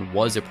Danger Man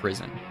was a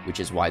prison, which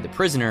is why the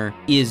prisoner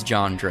is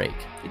John Drake.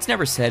 It's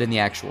never said in the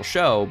actual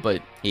show,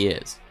 but he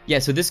is. Yeah,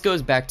 so this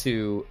goes back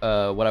to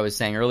what I was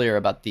saying earlier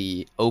about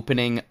the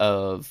opening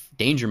of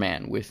Danger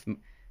Man with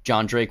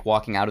John Drake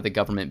walking out of the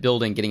government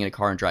building, getting in a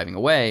car and driving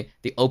away.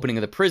 The opening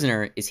of The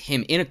Prisoner is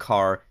him in a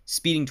car,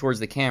 speeding towards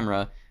the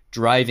camera,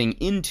 driving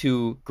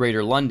into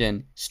Greater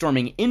London,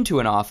 storming into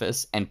an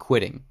office, and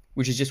quitting,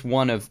 which is just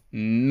one of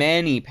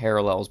many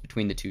parallels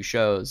between the two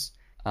shows.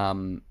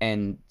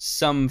 And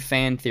some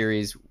fan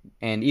theories,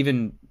 and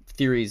even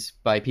theories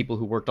by people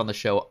who worked on the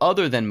show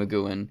other than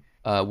McGoohan,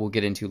 we'll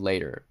get into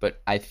later.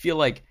 But I feel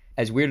like,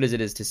 as weird as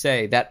it is to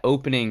say, that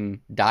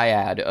opening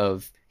dyad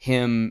of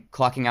him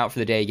clocking out for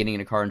the day, getting in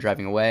a car and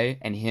driving away,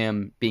 and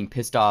him being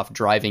pissed off,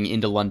 driving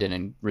into London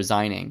and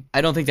resigning,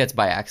 I don't think that's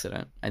by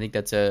accident. I think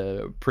that's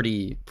a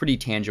pretty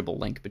tangible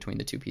link between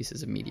the two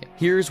pieces of media.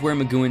 Here's where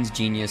McGoohan's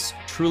genius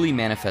truly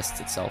manifests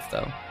itself,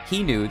 though.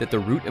 He knew that the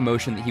root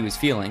emotion that he was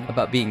feeling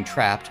about being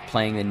trapped,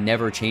 playing the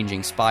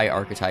never-changing spy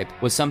archetype,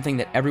 was something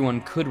that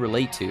everyone could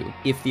relate to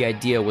if the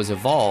idea was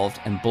evolved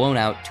and blown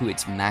out to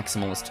its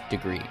maximalist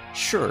degree.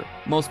 Sure,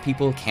 most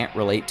people can't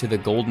relate to the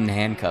golden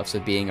handcuffs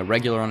of being a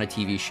regular on a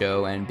TV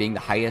show and being the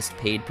highest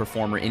paid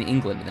performer in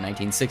England in the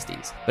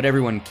 1960s, but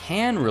everyone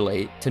can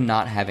relate to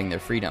not having their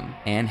freedom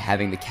and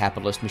having the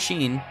capitalist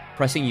machine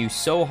pressing you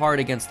so hard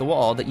against the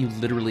wall that you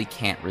literally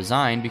can't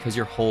resign because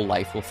your whole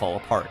life will fall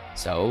apart.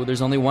 So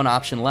there's only one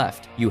option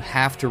left. You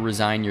have to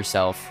resign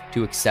yourself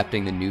to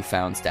accepting the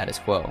newfound status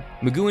quo.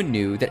 McGoohan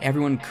knew that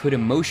everyone could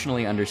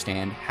emotionally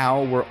understand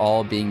how we're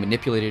all being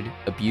manipulated,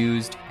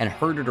 abused, and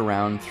herded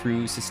around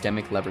through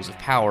systemic levers of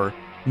power,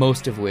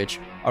 most of which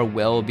are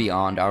well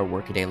beyond our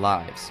workaday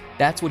lives.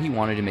 That's what he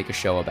wanted to make a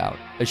show about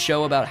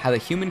how the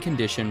human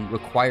condition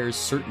requires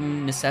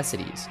certain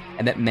necessities,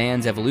 and that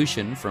man's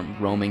evolution from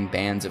roaming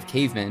bands of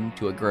cavemen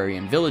to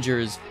agrarian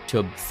villagers to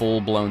a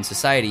full-blown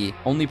society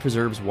only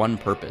preserves one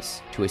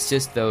purpose: to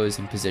assist those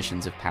in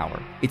positions of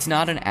power. It's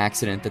not an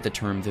accident that the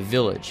term "the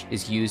village"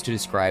 is used to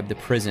describe the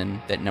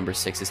prison that Number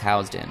 6 is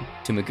housed in.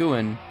 To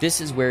McGoohan,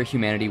 this is where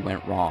humanity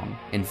went wrong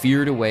and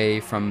veered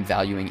away from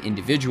valuing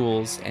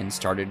individuals and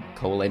started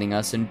collating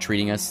us and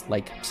treating us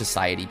like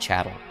society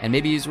chattel. And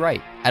maybe he's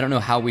right. I don't know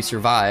how we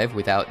survive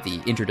without the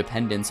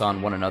interdependence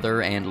on one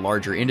another and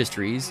larger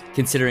industries,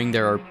 considering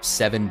there are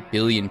 7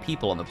 billion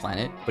people on the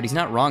planet, but he's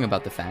not wrong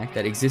about the fact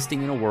that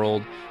existing in a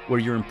world where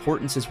your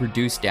importance is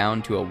reduced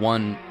down to a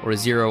 1 or a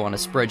 0 on a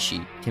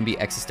spreadsheet can be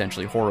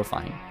existentially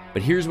horrifying.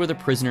 But here's where The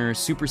Prisoner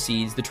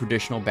supersedes the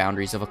traditional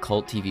boundaries of a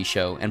cult TV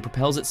show and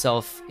propels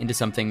itself into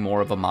something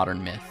more of a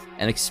modern myth,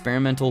 an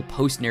experimental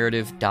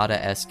post-narrative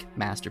Dada-esque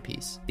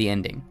masterpiece. The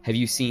ending. Have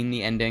you seen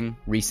the ending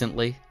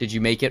recently? Did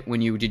you make it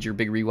when you did your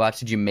big rewatch?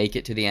 Did you make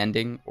it to the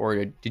ending,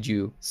 or did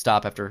you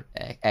stop after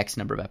X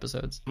number of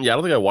episodes? Yeah, I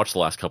don't think I watched the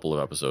last couple of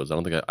episodes. I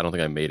don't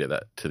think I made it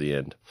to the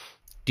end.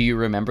 Do you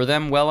remember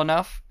them well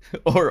enough?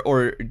 Or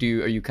are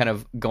you kind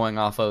of going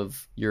off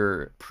of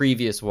your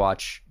previous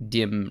watch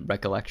dim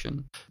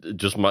recollection?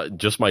 Just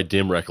my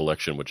dim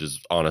recollection, which is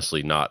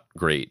honestly not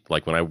great.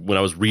 Like when I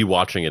was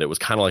rewatching it, it was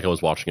kind of like I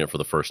was watching it for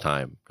the first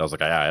time. I was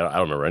like, I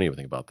don't remember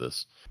anything about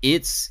this.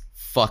 It's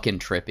fucking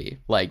trippy.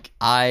 Like,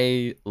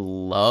 I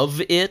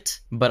love it,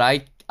 but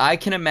I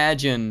can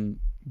imagine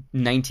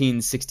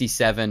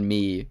 1967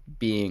 me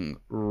being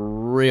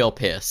real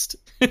pissed.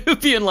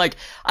 Being like,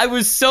 I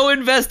was so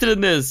invested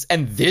in this,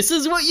 and this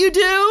is what you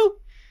do?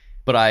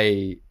 But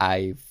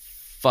I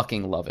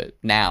fucking love it.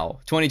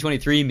 Now,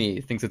 2023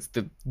 me thinks it's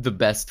the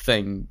best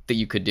thing that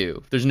you could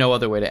do. There's no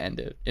other way to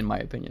end it, in my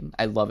opinion.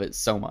 I love it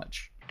so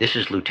much. This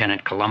is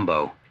Lieutenant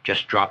Columbo,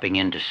 just dropping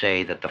in to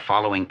say that the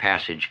following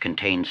passage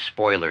contains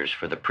spoilers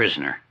for The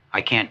Prisoner.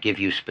 I can't give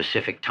you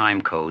specific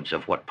time codes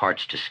of what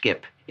parts to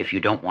skip if you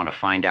don't want to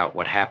find out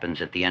what happens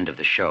at the end of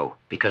the show,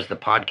 because the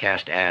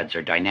podcast ads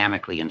are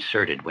dynamically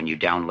inserted when you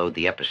download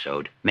the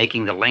episode,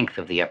 making the length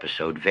of the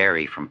episode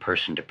vary from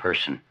person to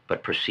person,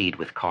 but proceed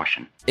with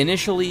caution.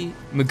 Initially,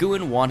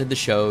 McGoohan wanted the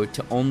show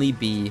to only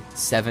be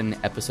 7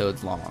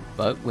 episodes long,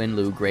 but when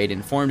Lew Grade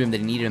informed him that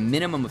he needed a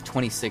minimum of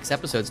 26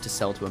 episodes to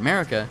sell to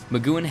America,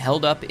 McGoohan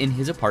held up in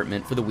his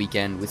apartment for the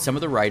weekend with some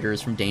of the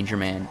writers from Danger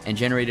Man and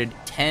generated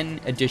 10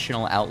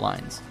 additional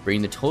outlines,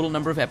 bringing the total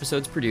number of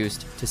episodes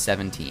produced to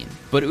 17.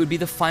 but it would be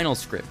the final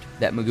script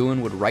that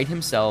McGoohan would write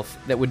himself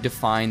that would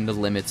define the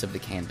limits of the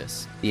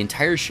canvas. The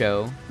entire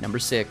show, number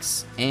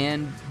 6,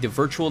 and the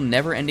virtual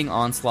never-ending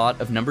onslaught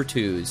of number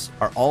 2s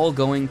are all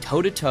going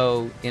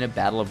toe-to-toe in a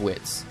battle of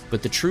wits.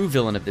 But the true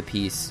villain of the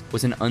piece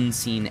was an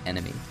unseen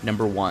enemy.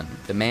 Number 1,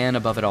 the man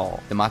above it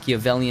all, the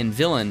Machiavellian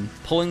villain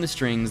pulling the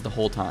strings the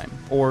whole time,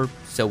 or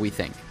so we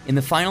think. In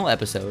the final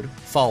episode,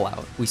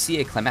 Fallout, we see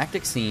a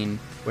climactic scene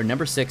where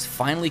number 6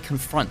 finally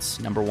confronts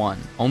number 1,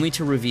 only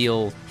to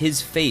reveal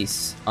his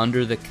face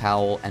under the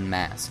cowl and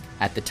mask.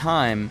 At the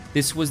time,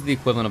 this was the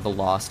equivalent of a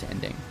Lost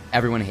ending.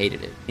 Everyone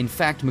hated it. In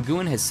fact,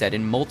 McGoohan has said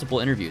in multiple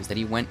interviews that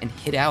he went and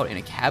hid out in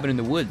a cabin in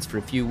the woods for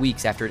a few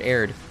weeks after it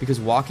aired because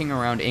walking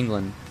around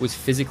England was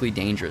physically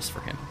dangerous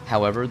for him.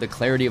 However, the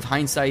clarity of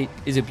hindsight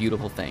is a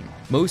beautiful thing.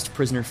 Most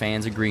Prisoner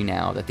fans agree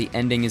now that the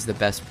ending is the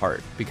best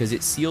part because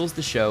it seals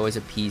the show as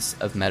a piece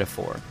of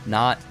metaphor,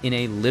 not in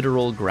a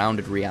literal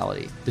grounded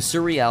reality. The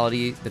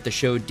surreality that the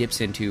show dips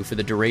into for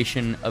the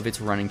duration of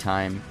its running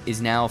time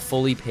is now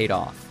fully paid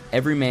off.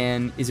 Every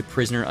man is a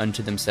prisoner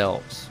unto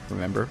themselves,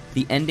 remember?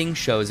 The ending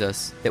shows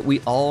us that we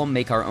all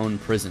make our own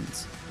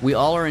prisons. We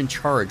all are in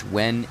charge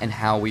when and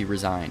how we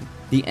resign.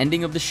 The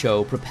ending of the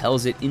show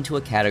propels it into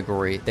a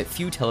category that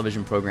few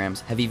television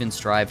programs have even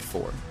strived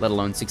for, let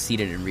alone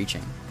succeeded in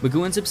reaching.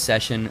 McGoohan's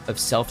obsession of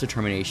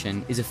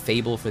self-determination is a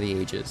fable for the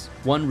ages,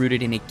 one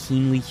rooted in a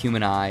keenly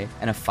human eye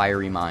and a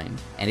fiery mind,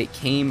 and it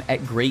came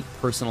at great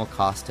personal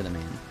cost to the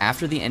man.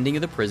 After the ending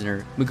of The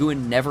Prisoner,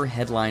 McGoohan never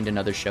headlined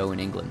another show in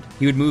England.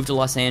 He would move to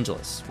Los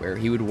Angeles, where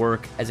he would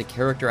work as a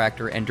character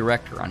actor and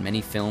director on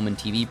many film and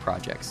TV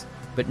projects,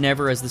 but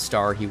never as the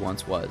star he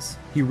once was.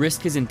 He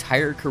risked his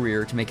entire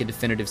career to make a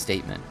definitive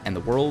statement, and the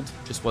world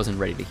just wasn't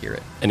ready to hear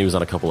it. And he was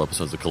on a couple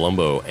episodes of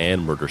Columbo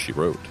and Murder, She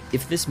Wrote.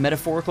 If this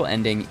metaphorical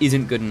ending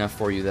isn't good enough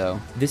for you,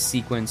 though, this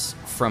sequence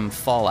from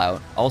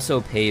Fallout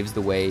also paves the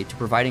way to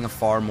providing a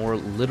far more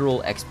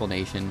literal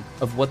explanation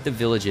of what the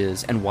village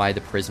is and why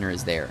the prisoner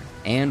is there,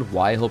 and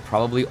why he'll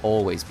probably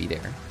always be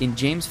there. In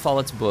James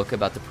Follett's book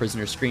about the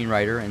prisoner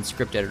screenwriter and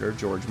script editor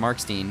George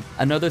Markstein,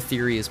 another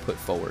theory is put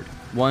forward,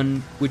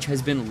 one which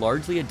has been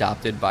largely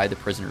adopted by the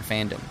prisoner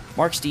fandom.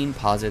 Markstein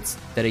posits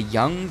that a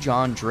young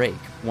John Drake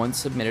once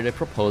submitted a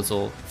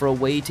proposal for a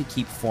way to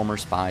keep former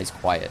spies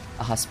quiet,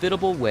 a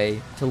hospitable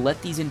way to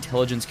let these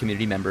intelligence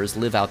community members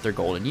live out their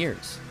golden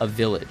years. A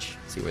village.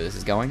 See where this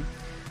is going?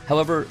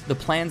 However, the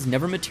plans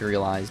never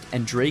materialized,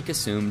 and Drake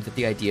assumed that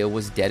the idea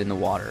was dead in the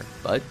water.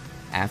 But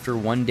after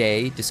one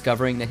day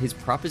discovering that his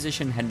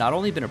proposition had not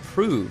only been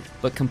approved,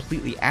 but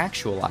completely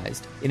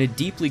actualized in a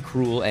deeply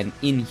cruel and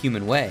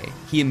inhuman way,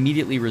 he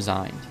immediately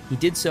resigned. He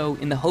did so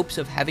in the hopes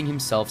of having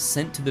himself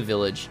sent to the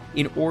village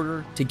in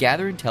order to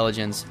gather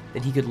intelligence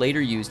that he could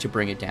later use to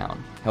bring it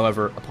down.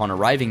 However, upon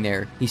arriving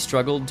there, he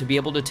struggled to be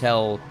able to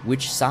tell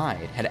which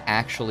side had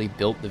actually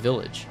built the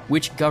village.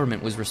 Which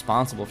government was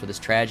responsible for this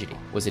tragedy?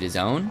 Was it his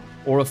own,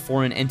 or a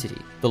foreign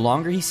entity? The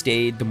longer he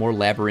stayed, the more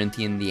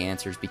labyrinthian the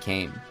answers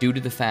became, due to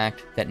the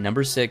fact that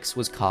number 6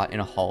 was caught in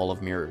a hall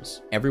of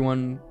mirrors.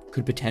 Everyone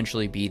could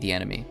potentially be the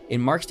enemy.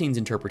 In Markstein's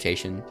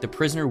interpretation, the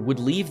prisoner would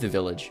leave the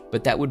village,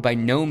 but that would by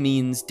no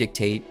means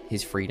dictate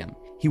his freedom.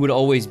 He would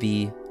always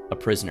be a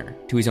prisoner,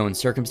 to his own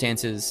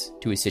circumstances,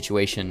 to his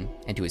situation,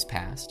 and to his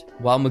past.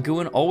 While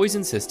McGoohan always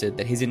insisted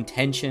that his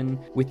intention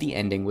with the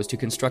ending was to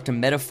construct a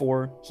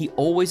metaphor, he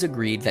always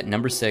agreed that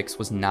number 6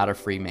 was not a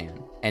free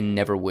man, and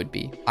never would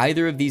be.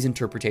 Either of these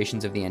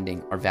interpretations of the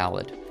ending are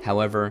valid.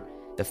 However,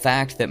 the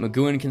fact that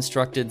McGoohan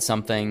constructed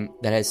something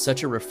that has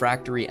such a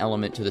refractory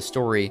element to the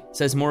story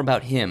says more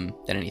about him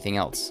than anything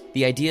else.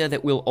 The idea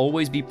that we'll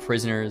always be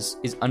prisoners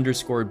is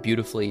underscored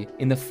beautifully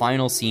in the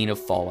final scene of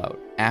Fallout.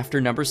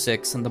 After number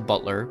 6 and the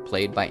butler,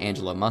 played by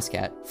Angela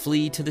Muscat,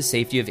 flee to the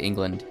safety of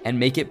England and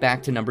make it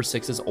back to number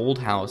 6's old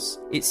house,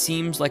 it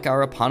seems like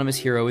our eponymous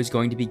hero is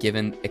going to be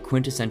given a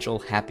quintessential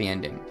happy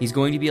ending. He's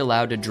going to be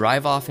allowed to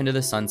drive off into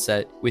the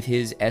sunset with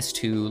his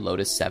S2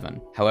 Lotus 7.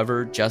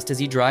 However, just as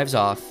he drives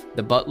off,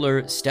 the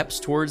butler steps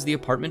towards the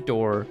apartment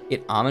door,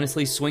 it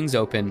ominously swings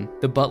open,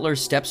 the butler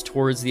steps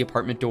towards the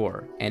apartment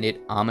door, and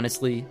it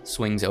ominously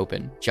swings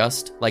open,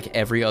 just like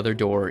every other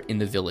door in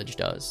the village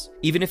does.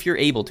 Even if you're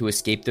able to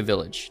escape the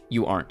village,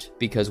 you aren't,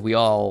 because we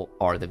all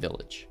are the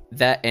village.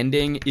 That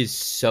ending is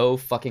so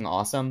fucking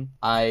awesome.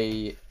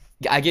 I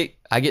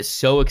get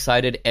so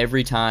excited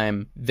every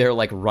time they're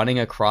like running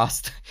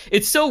across.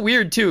 It's so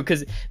weird too,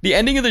 because the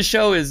ending of the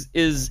show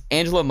is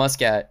Angela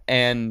Muscat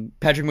and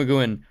Patrick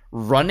McGoohan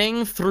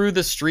running through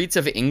the streets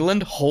of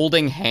England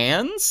holding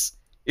hands.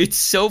 It's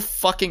so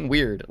fucking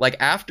weird. Like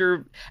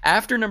after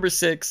number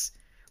 6,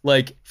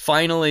 like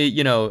finally,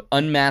 you know,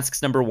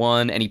 unmasks number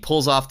 1 and he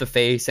pulls off the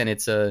face and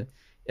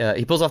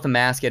he pulls off the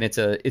mask and it's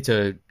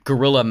a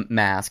gorilla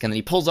mask, and then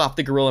he pulls off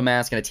the gorilla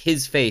mask and it's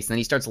his face, and then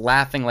he starts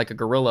laughing like a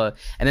gorilla,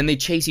 and then they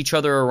chase each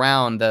other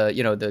around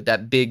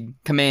that big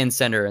command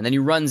center, and then he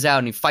runs out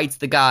and he fights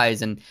the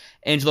guys, and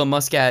Angela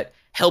Muscat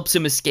helps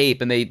him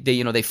escape, and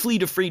they flee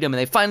to freedom, and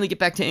they finally get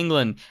back to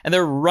England, and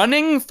they're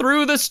running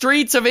through the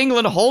streets of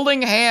England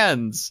holding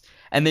hands,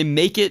 and they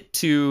make it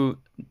to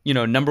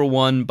number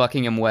 1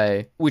 Buckingham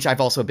Way, which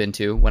I've also been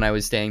to. When I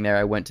was staying there,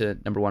 I went to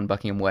number 1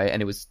 Buckingham Way,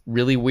 and it was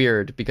really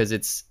weird because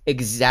it's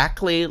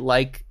exactly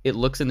like it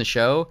looks in the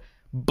show,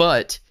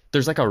 but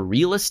there's like a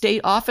real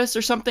estate office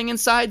or something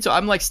inside. So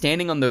I'm like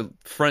standing on the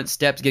front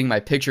steps getting my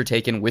picture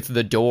taken with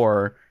the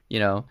door,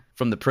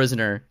 from the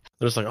prisoner.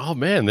 They're just like, oh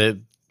man,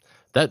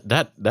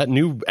 that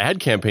new ad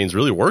campaign's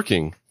really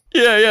working.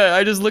 Yeah.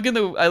 I just look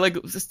I like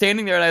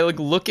standing there and I like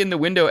look in the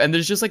window and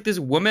there's just like this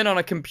woman on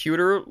a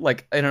computer,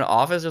 like in an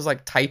office, just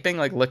like typing,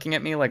 like looking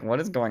at me like, what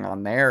is going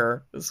on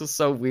there? This is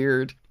so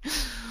weird.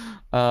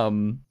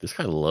 This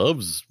guy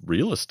loves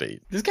real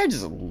estate. This guy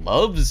just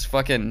loves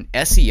fucking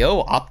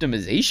SEO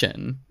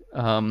optimization.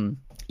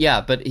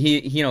 But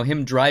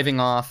him driving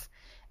off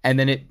and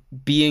then it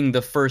being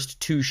the first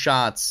 2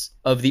 shots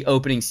of the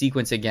opening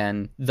sequence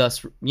again,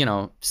 thus,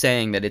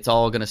 saying that it's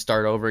all going to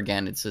start over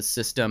again. It's a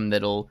system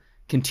that'll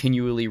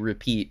continually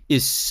repeat,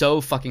 is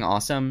so fucking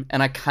awesome.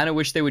 And I kind of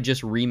wish they would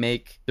just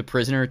remake The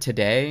Prisoner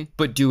today,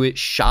 but do it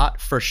shot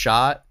for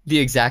shot the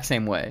exact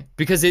same way.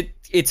 Because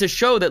it's a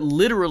show that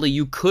literally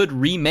you could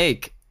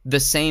remake the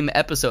same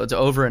episodes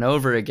over and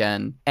over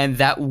again, and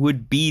that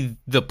would be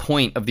the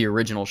point of the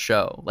original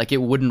show. Like,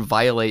 it wouldn't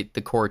violate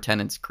the core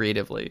tenets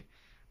creatively.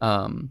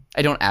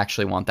 I don't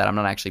actually want that. I'm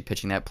not actually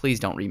pitching that.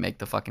 Please don't remake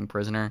The fucking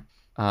Prisoner.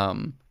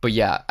 But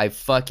yeah, I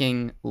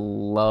fucking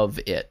love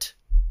it.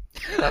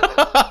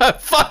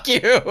 Fuck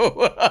you.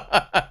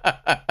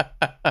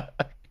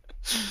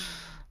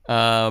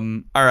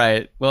 All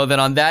right. Well, then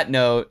on that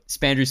note,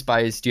 Spandrew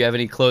Spice, do you have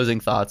any closing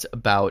thoughts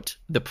about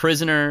The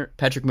Prisoner,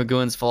 Patrick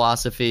McGoohan's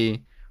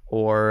philosophy,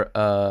 or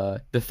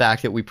the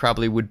fact that we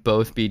probably would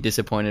both be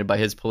disappointed by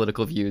his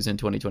political views in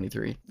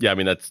 2023? Yeah, I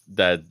mean,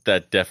 that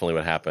definitely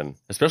would happen,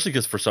 especially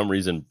because for some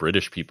reason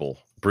British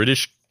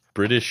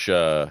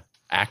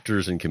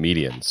actors and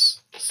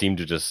comedians seem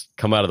to just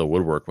come out of the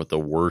woodwork with the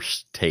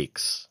worst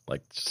takes.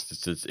 Like,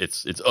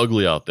 it's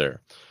ugly out there.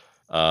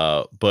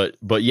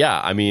 But yeah,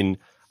 I mean,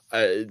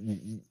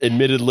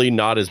 admittedly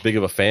not as big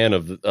of a fan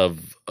of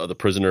The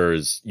Prisoner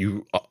as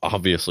you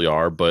obviously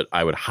are, but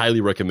I would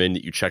highly recommend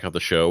that you check out the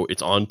show.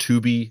 It's on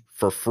Tubi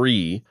for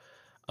free.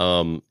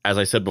 As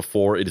I said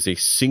before, it is a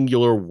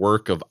singular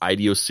work of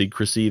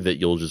idiosyncrasy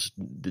that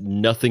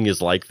nothing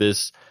is like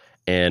this,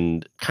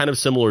 and kind of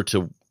similar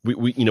to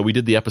we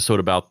did the episode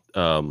about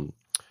I'm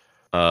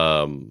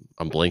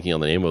blanking on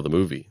the name of the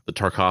movie, the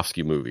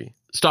Tarkovsky movie,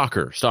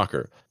 Stalker.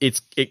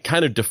 It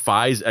kind of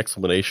defies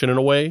explanation in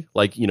a way.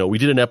 Like, we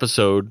did an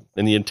episode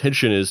and the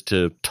intention is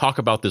to talk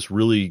about this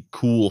really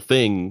cool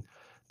thing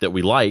that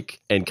we like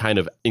and kind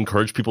of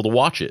encourage people to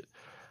watch it.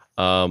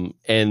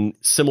 And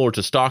similar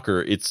to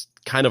Stalker, it's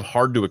kind of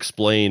hard to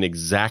explain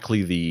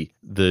exactly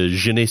the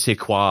je ne sais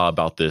quoi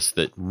about this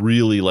that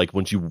really, like,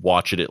 once you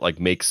watch it, it like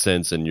makes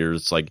sense and you're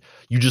just like,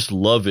 you just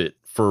love it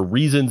for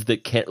reasons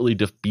that can't really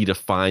be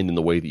defined in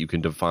the way that you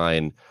can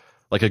define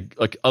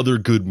like other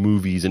good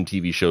movies and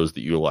TV shows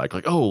that you like,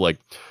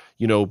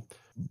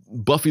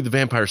 Buffy the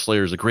Vampire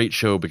Slayer is a great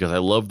show because I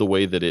love the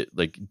way that it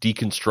like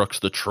deconstructs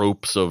the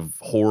tropes of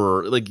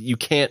horror. Like, you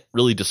can't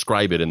really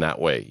describe it in that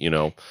way,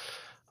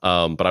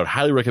 but I would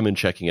highly recommend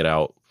checking it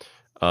out.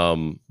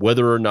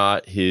 Whether or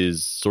not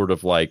his sort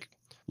of like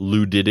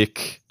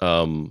ludic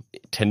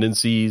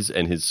tendencies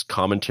and his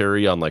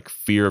commentary on like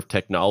fear of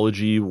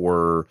technology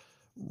were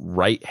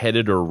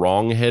right-headed or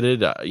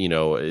wrong-headed,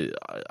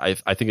 I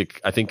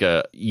think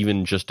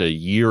even just a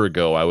year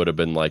ago I would have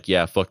been like,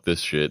 yeah, fuck this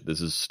shit,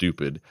 this is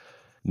stupid.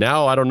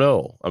 Now I don't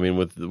know. I mean,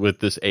 with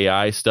this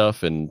AI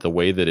stuff and the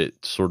way that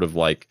it sort of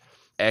like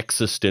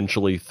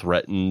existentially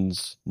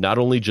threatens not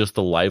only just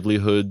the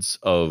livelihoods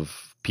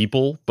of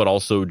people, but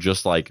also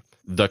just like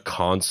the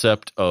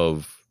concept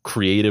of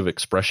creative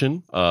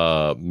expression,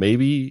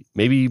 maybe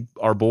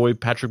our boy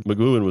Patrick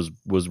McGoohan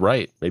was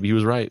right. Maybe he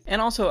was right. And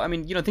also, I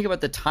mean, think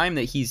about the time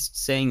that he's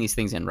saying these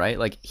things in, right?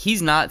 Like,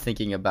 he's not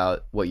thinking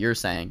about what you're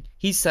saying.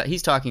 He's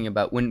talking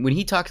about when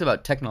he talks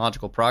about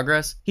technological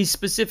progress, he's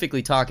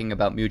specifically talking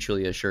about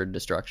mutually assured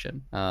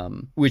destruction,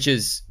 which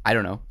is, I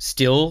don't know,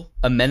 still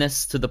a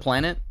menace to the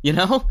planet,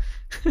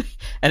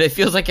 and it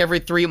feels like every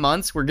 3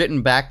 months we're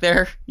getting back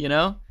there,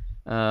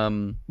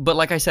 but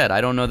like I said, I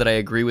don't know that I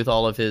agree with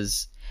all of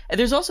his. And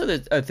there's also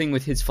a thing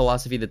with his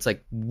philosophy that's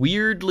like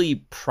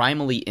weirdly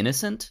primally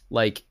innocent.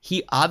 Like,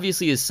 he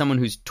obviously is someone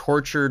who's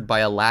tortured by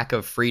a lack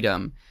of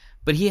freedom,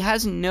 but he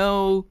has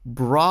no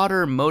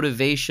broader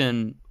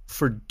motivation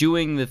for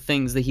doing the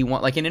things that he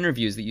wants. Like in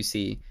interviews that you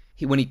see,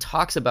 when he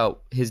talks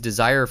about his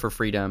desire for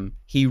freedom,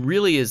 he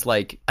really is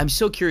like, I'm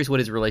so curious what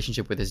his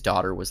relationship with his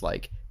daughter was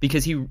like,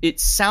 because it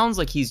sounds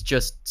like he's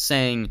just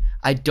saying,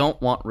 I don't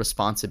want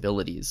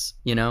responsibilities,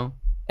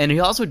 And he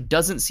also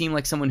doesn't seem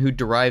like someone who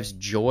derives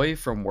joy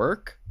from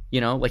work,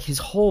 like his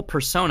whole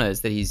persona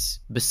is that he's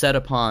beset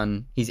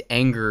upon, he's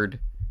angered,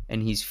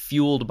 and he's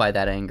fueled by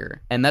that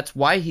anger. And that's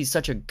why he's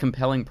such a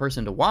compelling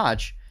person to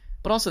watch.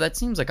 But also, that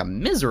seems like a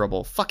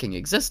miserable fucking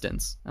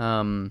existence.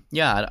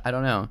 Yeah, I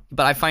don't know.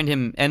 But I find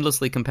him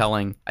endlessly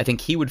compelling. I think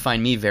he would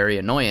find me very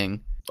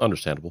annoying.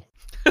 Understandable.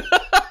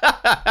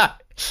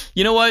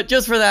 You know what?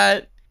 Just for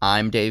that,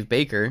 I'm Dave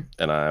Baker.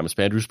 And I'm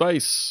Spandrew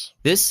Spice.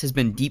 This has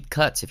been Deep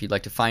Cuts. If you'd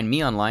like to find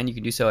me online, you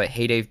can do so at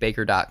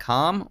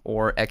heydavebaker.com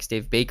or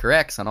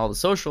xdavebakerx on all the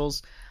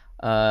socials.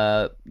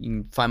 You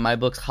can find my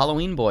books,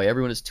 Halloween Boy,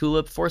 Everyone is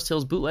Tulip, Forest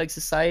Hills Bootleg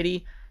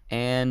Society,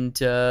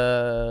 and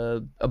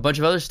a bunch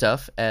of other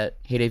stuff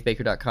at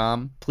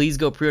heydavebaker.com. Please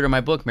go pre-order my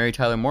book, Mary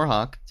Tyler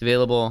Moorhawk. It's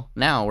available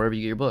now wherever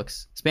you get your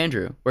books.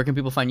 Spandrew, where can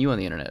people find you on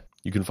the internet?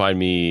 You can find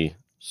me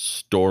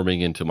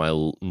storming into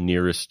my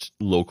nearest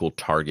local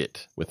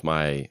Target with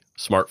my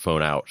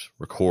smartphone out,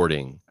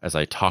 recording as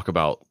I talk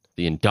about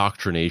the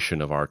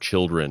indoctrination of our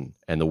children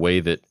and the way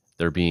that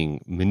they're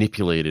being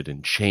manipulated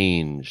and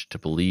changed to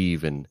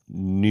believe in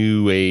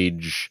new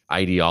age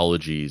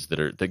ideologies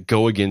that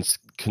go against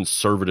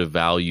conservative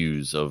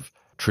values of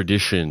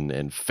tradition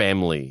and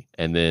family,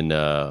 and then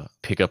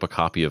pick up a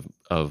copy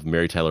of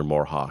Mary Tyler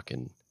Moorhawk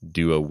and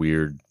do a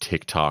weird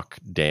TikTok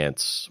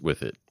dance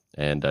with it.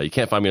 And you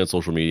can't find me on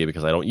social media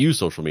because I don't use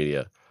social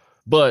media.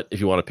 But if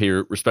you want to pay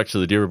your respects to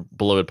the dear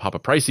beloved Papa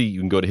Pricey, you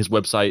can go to his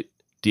website,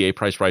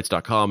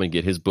 dapricewrites.com, and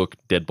get his book,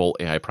 Deadbolt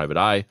AI Private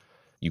Eye.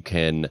 You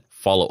can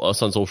follow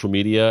us on social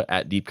media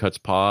at Deep Cuts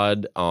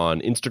Pod on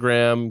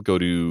Instagram. Go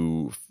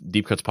to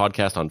Deep Cuts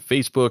Podcast on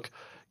Facebook.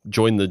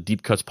 Join the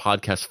Deep Cuts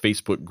Podcast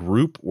Facebook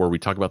group where we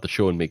talk about the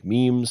show and make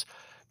memes.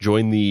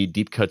 Join the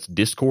Deep Cuts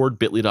Discord,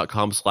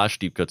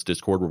 bit.ly.com/Deep Cuts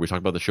Discord, where we talk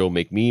about the show,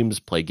 make memes,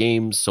 play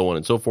games, so on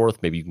and so forth.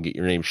 Maybe you can get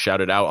your name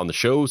shouted out on the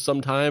show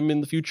sometime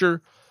in the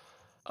future.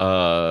 You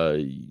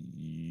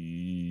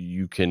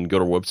can go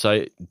to our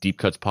website,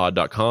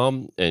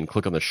 deepcutspod.com, and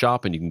click on the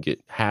shop, and you can get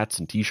hats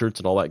and t-shirts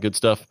and all that good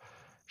stuff,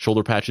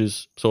 shoulder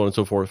patches, so on and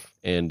so forth.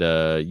 And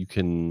you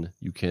can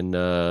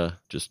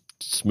just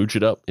smooch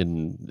it up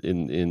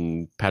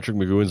in Patrick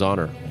McGowan's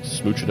honor.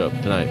 Smooch it up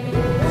tonight.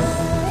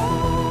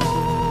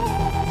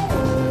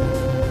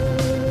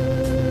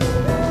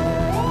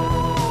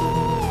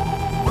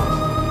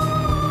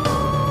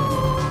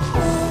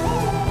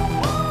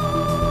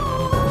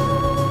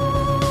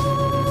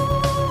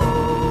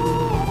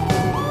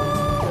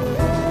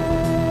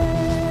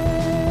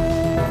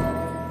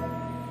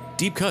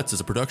 Deep Cuts is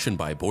a production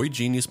by Boy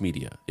Genius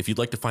Media. If you'd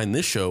like to find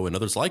this show and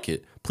others like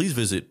it, please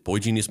visit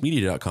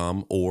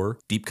boygeniusmedia.com or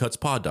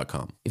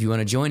deepcutspod.com. If you want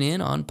to join in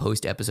on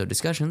post-episode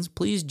discussions,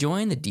 please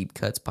join the Deep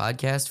Cuts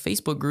Podcast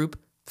Facebook group.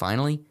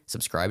 Finally,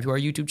 subscribe to our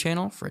YouTube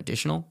channel for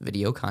additional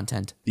video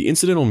content. The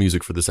incidental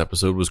music for this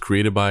episode was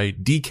created by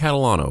D.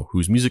 Catalano,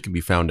 whose music can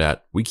be found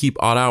at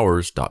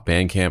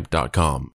wekeepoddhours.bandcamp.com.